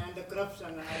 terrorism and the corruption.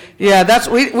 Yeah,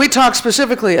 we talked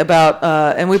specifically about,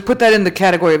 and we put that in the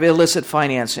category of illicit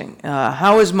financing.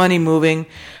 How is money moving?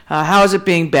 How is it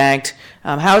being banked?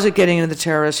 How is it getting into the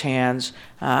terrorist hands?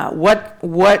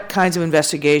 What kinds of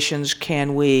investigations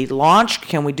can we launch?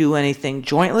 Can we do anything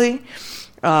jointly?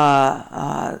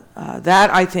 That,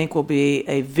 I think, will be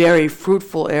a very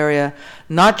fruitful area,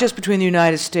 not just between the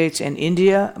United States and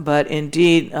India, but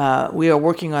indeed we are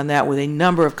working on that with a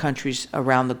number of countries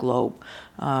around the globe.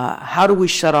 How do we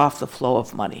shut off the flow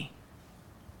of money?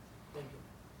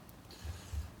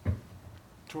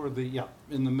 Toward the,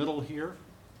 in the middle here.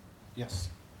 Yes.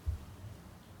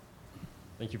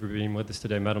 Thank you for being with us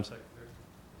today, Madam Secretary.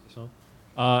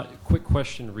 Quick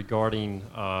question regarding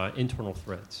internal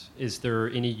threats. Is there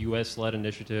any U.S.-led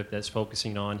initiative that's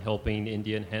focusing on helping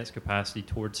India enhance capacity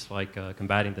towards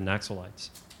combating the Naxalites?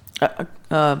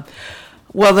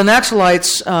 Well, the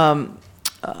Naxalites,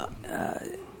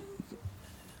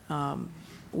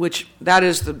 which that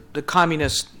is the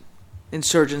communist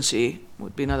insurgency,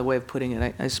 would be another way of putting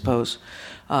it, I suppose,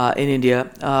 in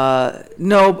India.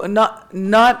 No,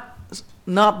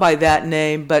 not by that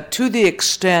name, but to the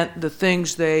extent the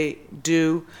things they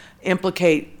do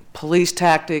implicate police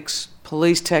tactics,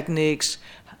 police techniques.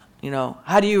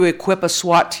 How do you equip a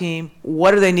SWAT team?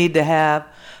 What do they need to have?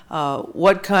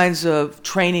 What kinds of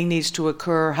training needs to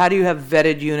occur? How do you have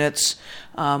vetted units?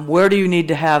 Where do you need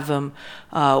to have them?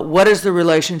 What is the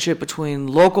relationship between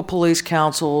local police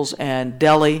councils and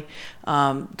Delhi?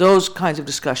 Those kinds of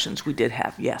discussions we did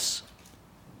have, yes.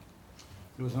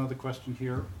 There was another question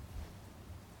here.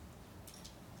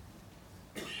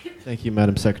 Thank you,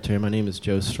 Madam Secretary. My name is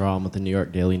Joe Straw. I'm with the New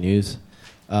York Daily News.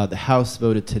 The House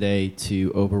voted today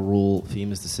to overrule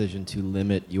FEMA's decision to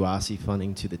limit UASI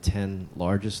funding to the 10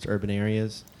 largest urban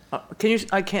areas.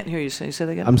 I can't hear you. Say that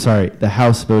again. I'm sorry. The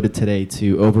House voted today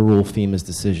to overrule FEMA's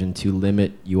decision to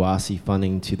limit UASI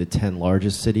funding to the 10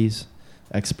 largest cities.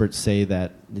 experts say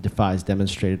that it defies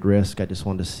demonstrated risk. I just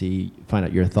wanted to find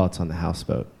out your thoughts on the House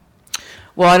vote.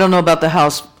 Well, I don't know about the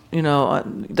House.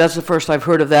 That's the first I've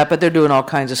heard of that, but they're doing all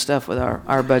kinds of stuff with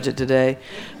our budget today.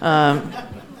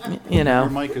 Your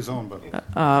mic is on, buddy.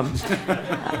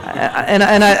 And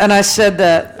I said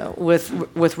that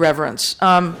with reverence.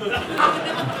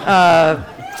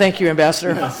 Thank you,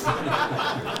 Ambassador.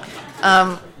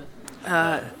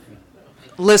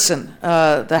 Listen,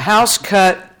 the House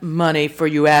cut money for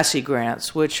UASI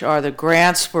grants, which are the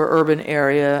grants for urban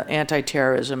area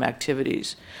anti-terrorism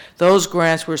activities. Those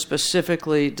grants were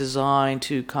specifically designed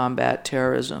to combat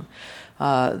terrorism.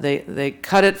 They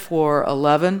cut it for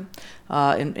 11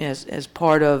 as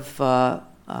part of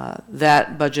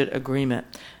that budget agreement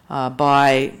by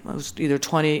it was either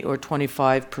 20 or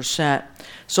 25%.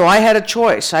 So I had a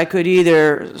choice. I could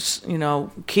either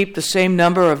keep the same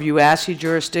number of UASI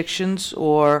jurisdictions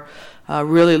or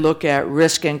really look at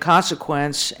risk and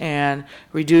consequence and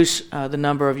reduce the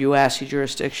number of UASI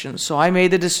jurisdictions. So I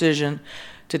made the decision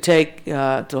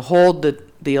to hold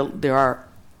there are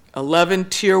 11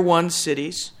 Tier 1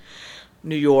 cities,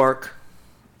 New York,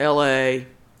 L.A.,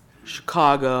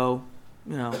 Chicago,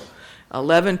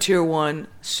 11 Tier 1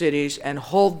 cities, and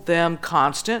hold them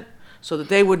constant so that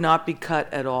they would not be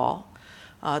cut at all.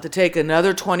 To take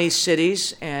another 20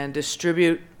 cities and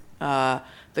distribute the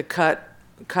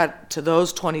cut to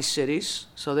those 20 cities,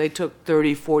 so they took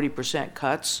 30-40%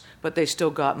 cuts, but they still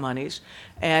got monies,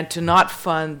 and to not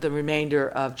fund the remainder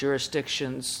of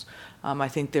jurisdictions. I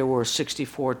think there were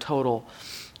 64 total.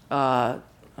 So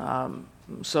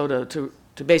to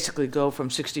basically go from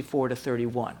 64 to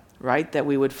 31, right, that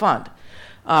we would fund.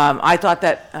 I thought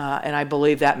that, and I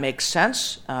believe that makes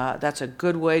sense. That's a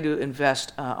good way to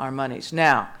invest our monies.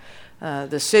 Now,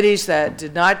 the cities that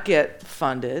did not get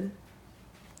funded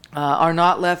are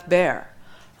not left bare.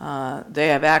 They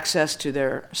have access to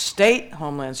their state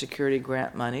Homeland Security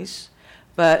grant monies,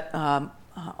 but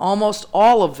almost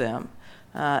all of them,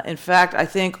 in fact, I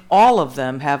think all of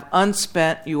them have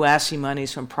unspent UASI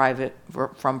monies from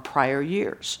prior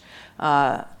years.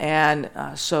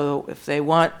 So if they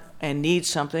want and need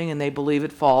something and they believe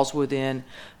it falls within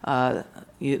the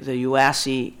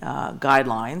UASI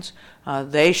guidelines,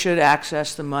 they should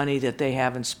access the money that they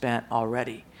haven't spent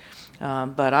already.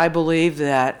 But I believe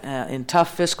that in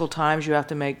tough fiscal times you have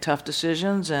to make tough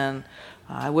decisions, and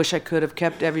I wish I could have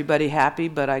kept everybody happy,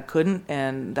 but I couldn't,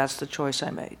 and that's the choice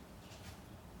I made.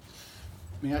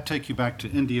 May I take you back to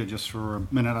India just for a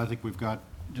minute? I think we've got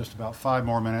just about 5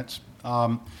 more minutes.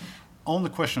 On the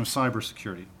question of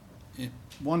cybersecurity,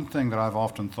 one thing that I've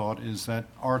often thought is that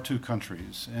our two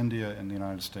countries, India and the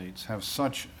United States, have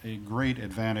such a great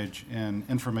advantage in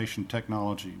information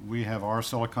technology. We have our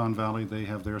Silicon Valley, they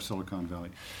have their Silicon Valley.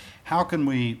 How can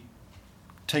we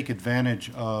take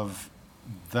advantage of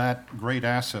that great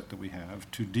asset that we have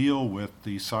to deal with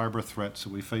the cyber threats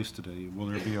that we face today? Will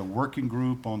there be a working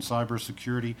group on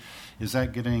cybersecurity? Is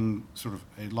that getting sort of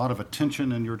a lot of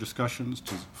attention in your discussions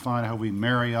to find how we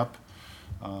marry up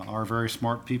our very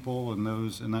smart people and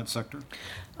those in that sector?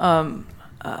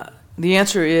 The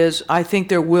answer is I think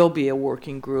there will be a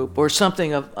working group or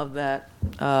something of that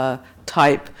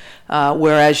type,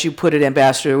 where, as you put it,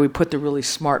 Ambassador, we put the really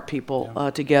smart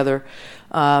people together.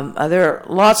 There are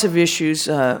lots of issues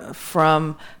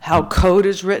from how code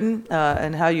is written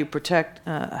and how you protect,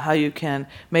 how you can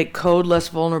make code less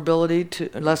vulnerable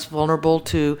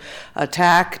to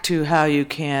attack, to how you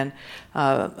can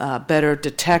better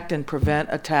detect and prevent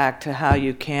attack, to how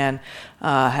you can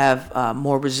have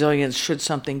more resilience should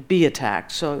something be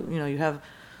attacked. So you have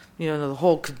the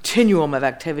whole continuum of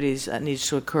activities that needs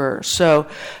to occur. So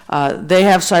they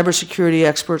have cybersecurity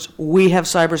experts. We have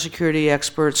cybersecurity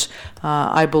experts.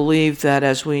 I believe that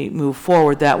as we move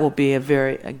forward, that will be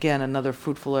another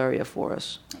fruitful area for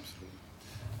us. Absolutely.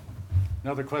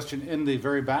 Another question in the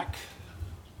very back.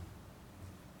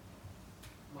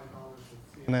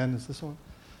 CNN, is this one?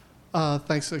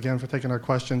 Thanks again for taking our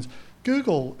questions.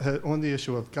 Google, on the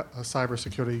issue of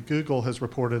cybersecurity, Google has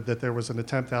reported that there was an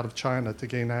attempt out of China to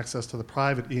gain access to the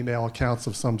private email accounts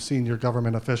of some senior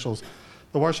government officials.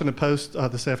 The Washington Post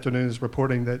this afternoon is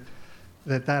reporting that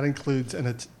includes an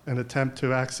attempt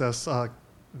to access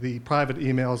the private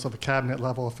emails of a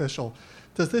cabinet-level official.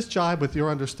 Does this jibe with your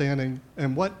understanding,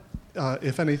 and what,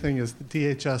 if anything, is the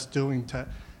DHS doing to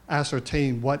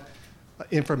ascertain what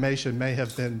information may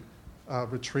have been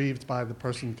retrieved by the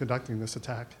person conducting this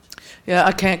attack? Yeah,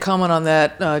 I can't comment on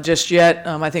that just yet.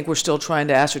 I think we're still trying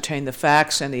to ascertain the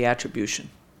facts and the attribution.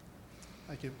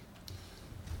 Thank you.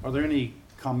 Are there any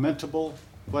commentable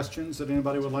questions that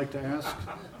anybody would like to ask?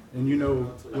 And you know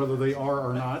whether they are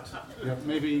or not. Yeah,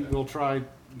 maybe we'll try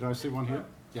do I see one here?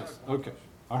 Yes, okay,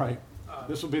 all right.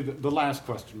 This will be the last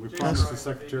question. We promised the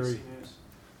Secretary.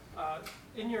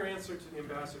 In your answer to the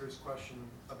Ambassador's question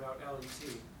about LET,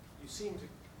 you seem to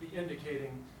be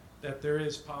indicating that there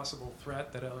is possible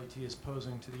threat that LET is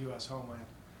posing to the U.S. homeland.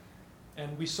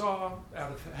 And we saw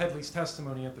out of Headley's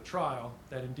testimony at the trial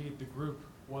that indeed the group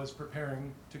was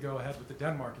preparing to go ahead with the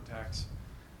Denmark attacks.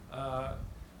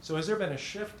 So has there been a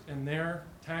shift in their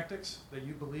tactics, that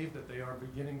you believe that they are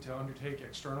beginning to undertake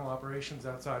external operations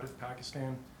outside of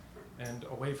Pakistan and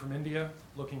away from India,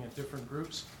 looking at different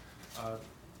groups,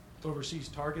 overseas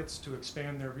targets to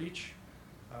expand their reach?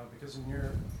 Because in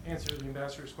your answer to the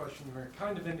Ambassador's question, you were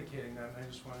kind of indicating that, and I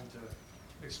just wanted to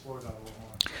explore that a little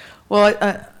more. Well,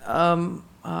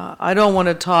 I don't want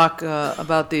to talk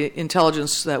about the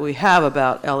intelligence that we have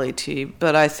about LET,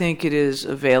 but I think it is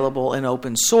available in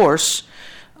open source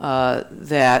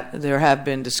that there have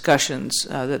been discussions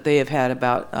that they have had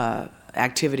about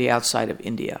activity outside of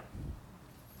India.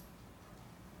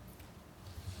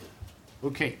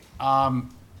 Okay.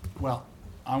 Well,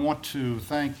 I want to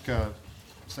thank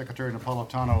Secretary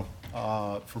Napolitano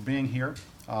for being here.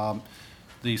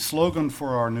 The slogan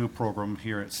for our new program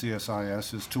here at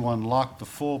CSIS is to unlock the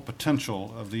full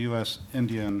potential of the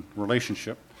U.S.-Indian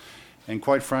relationship. And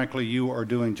quite frankly, you are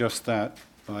doing just that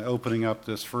by opening up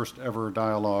this first ever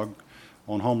dialogue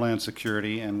on Homeland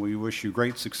Security, and we wish you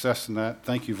great success in that.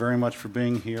 Thank you very much for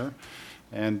being here.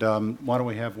 And why don't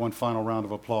we have one final round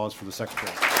of applause for the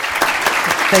Secretary.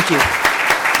 Thank you.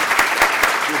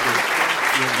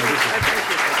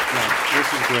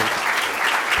 This is great.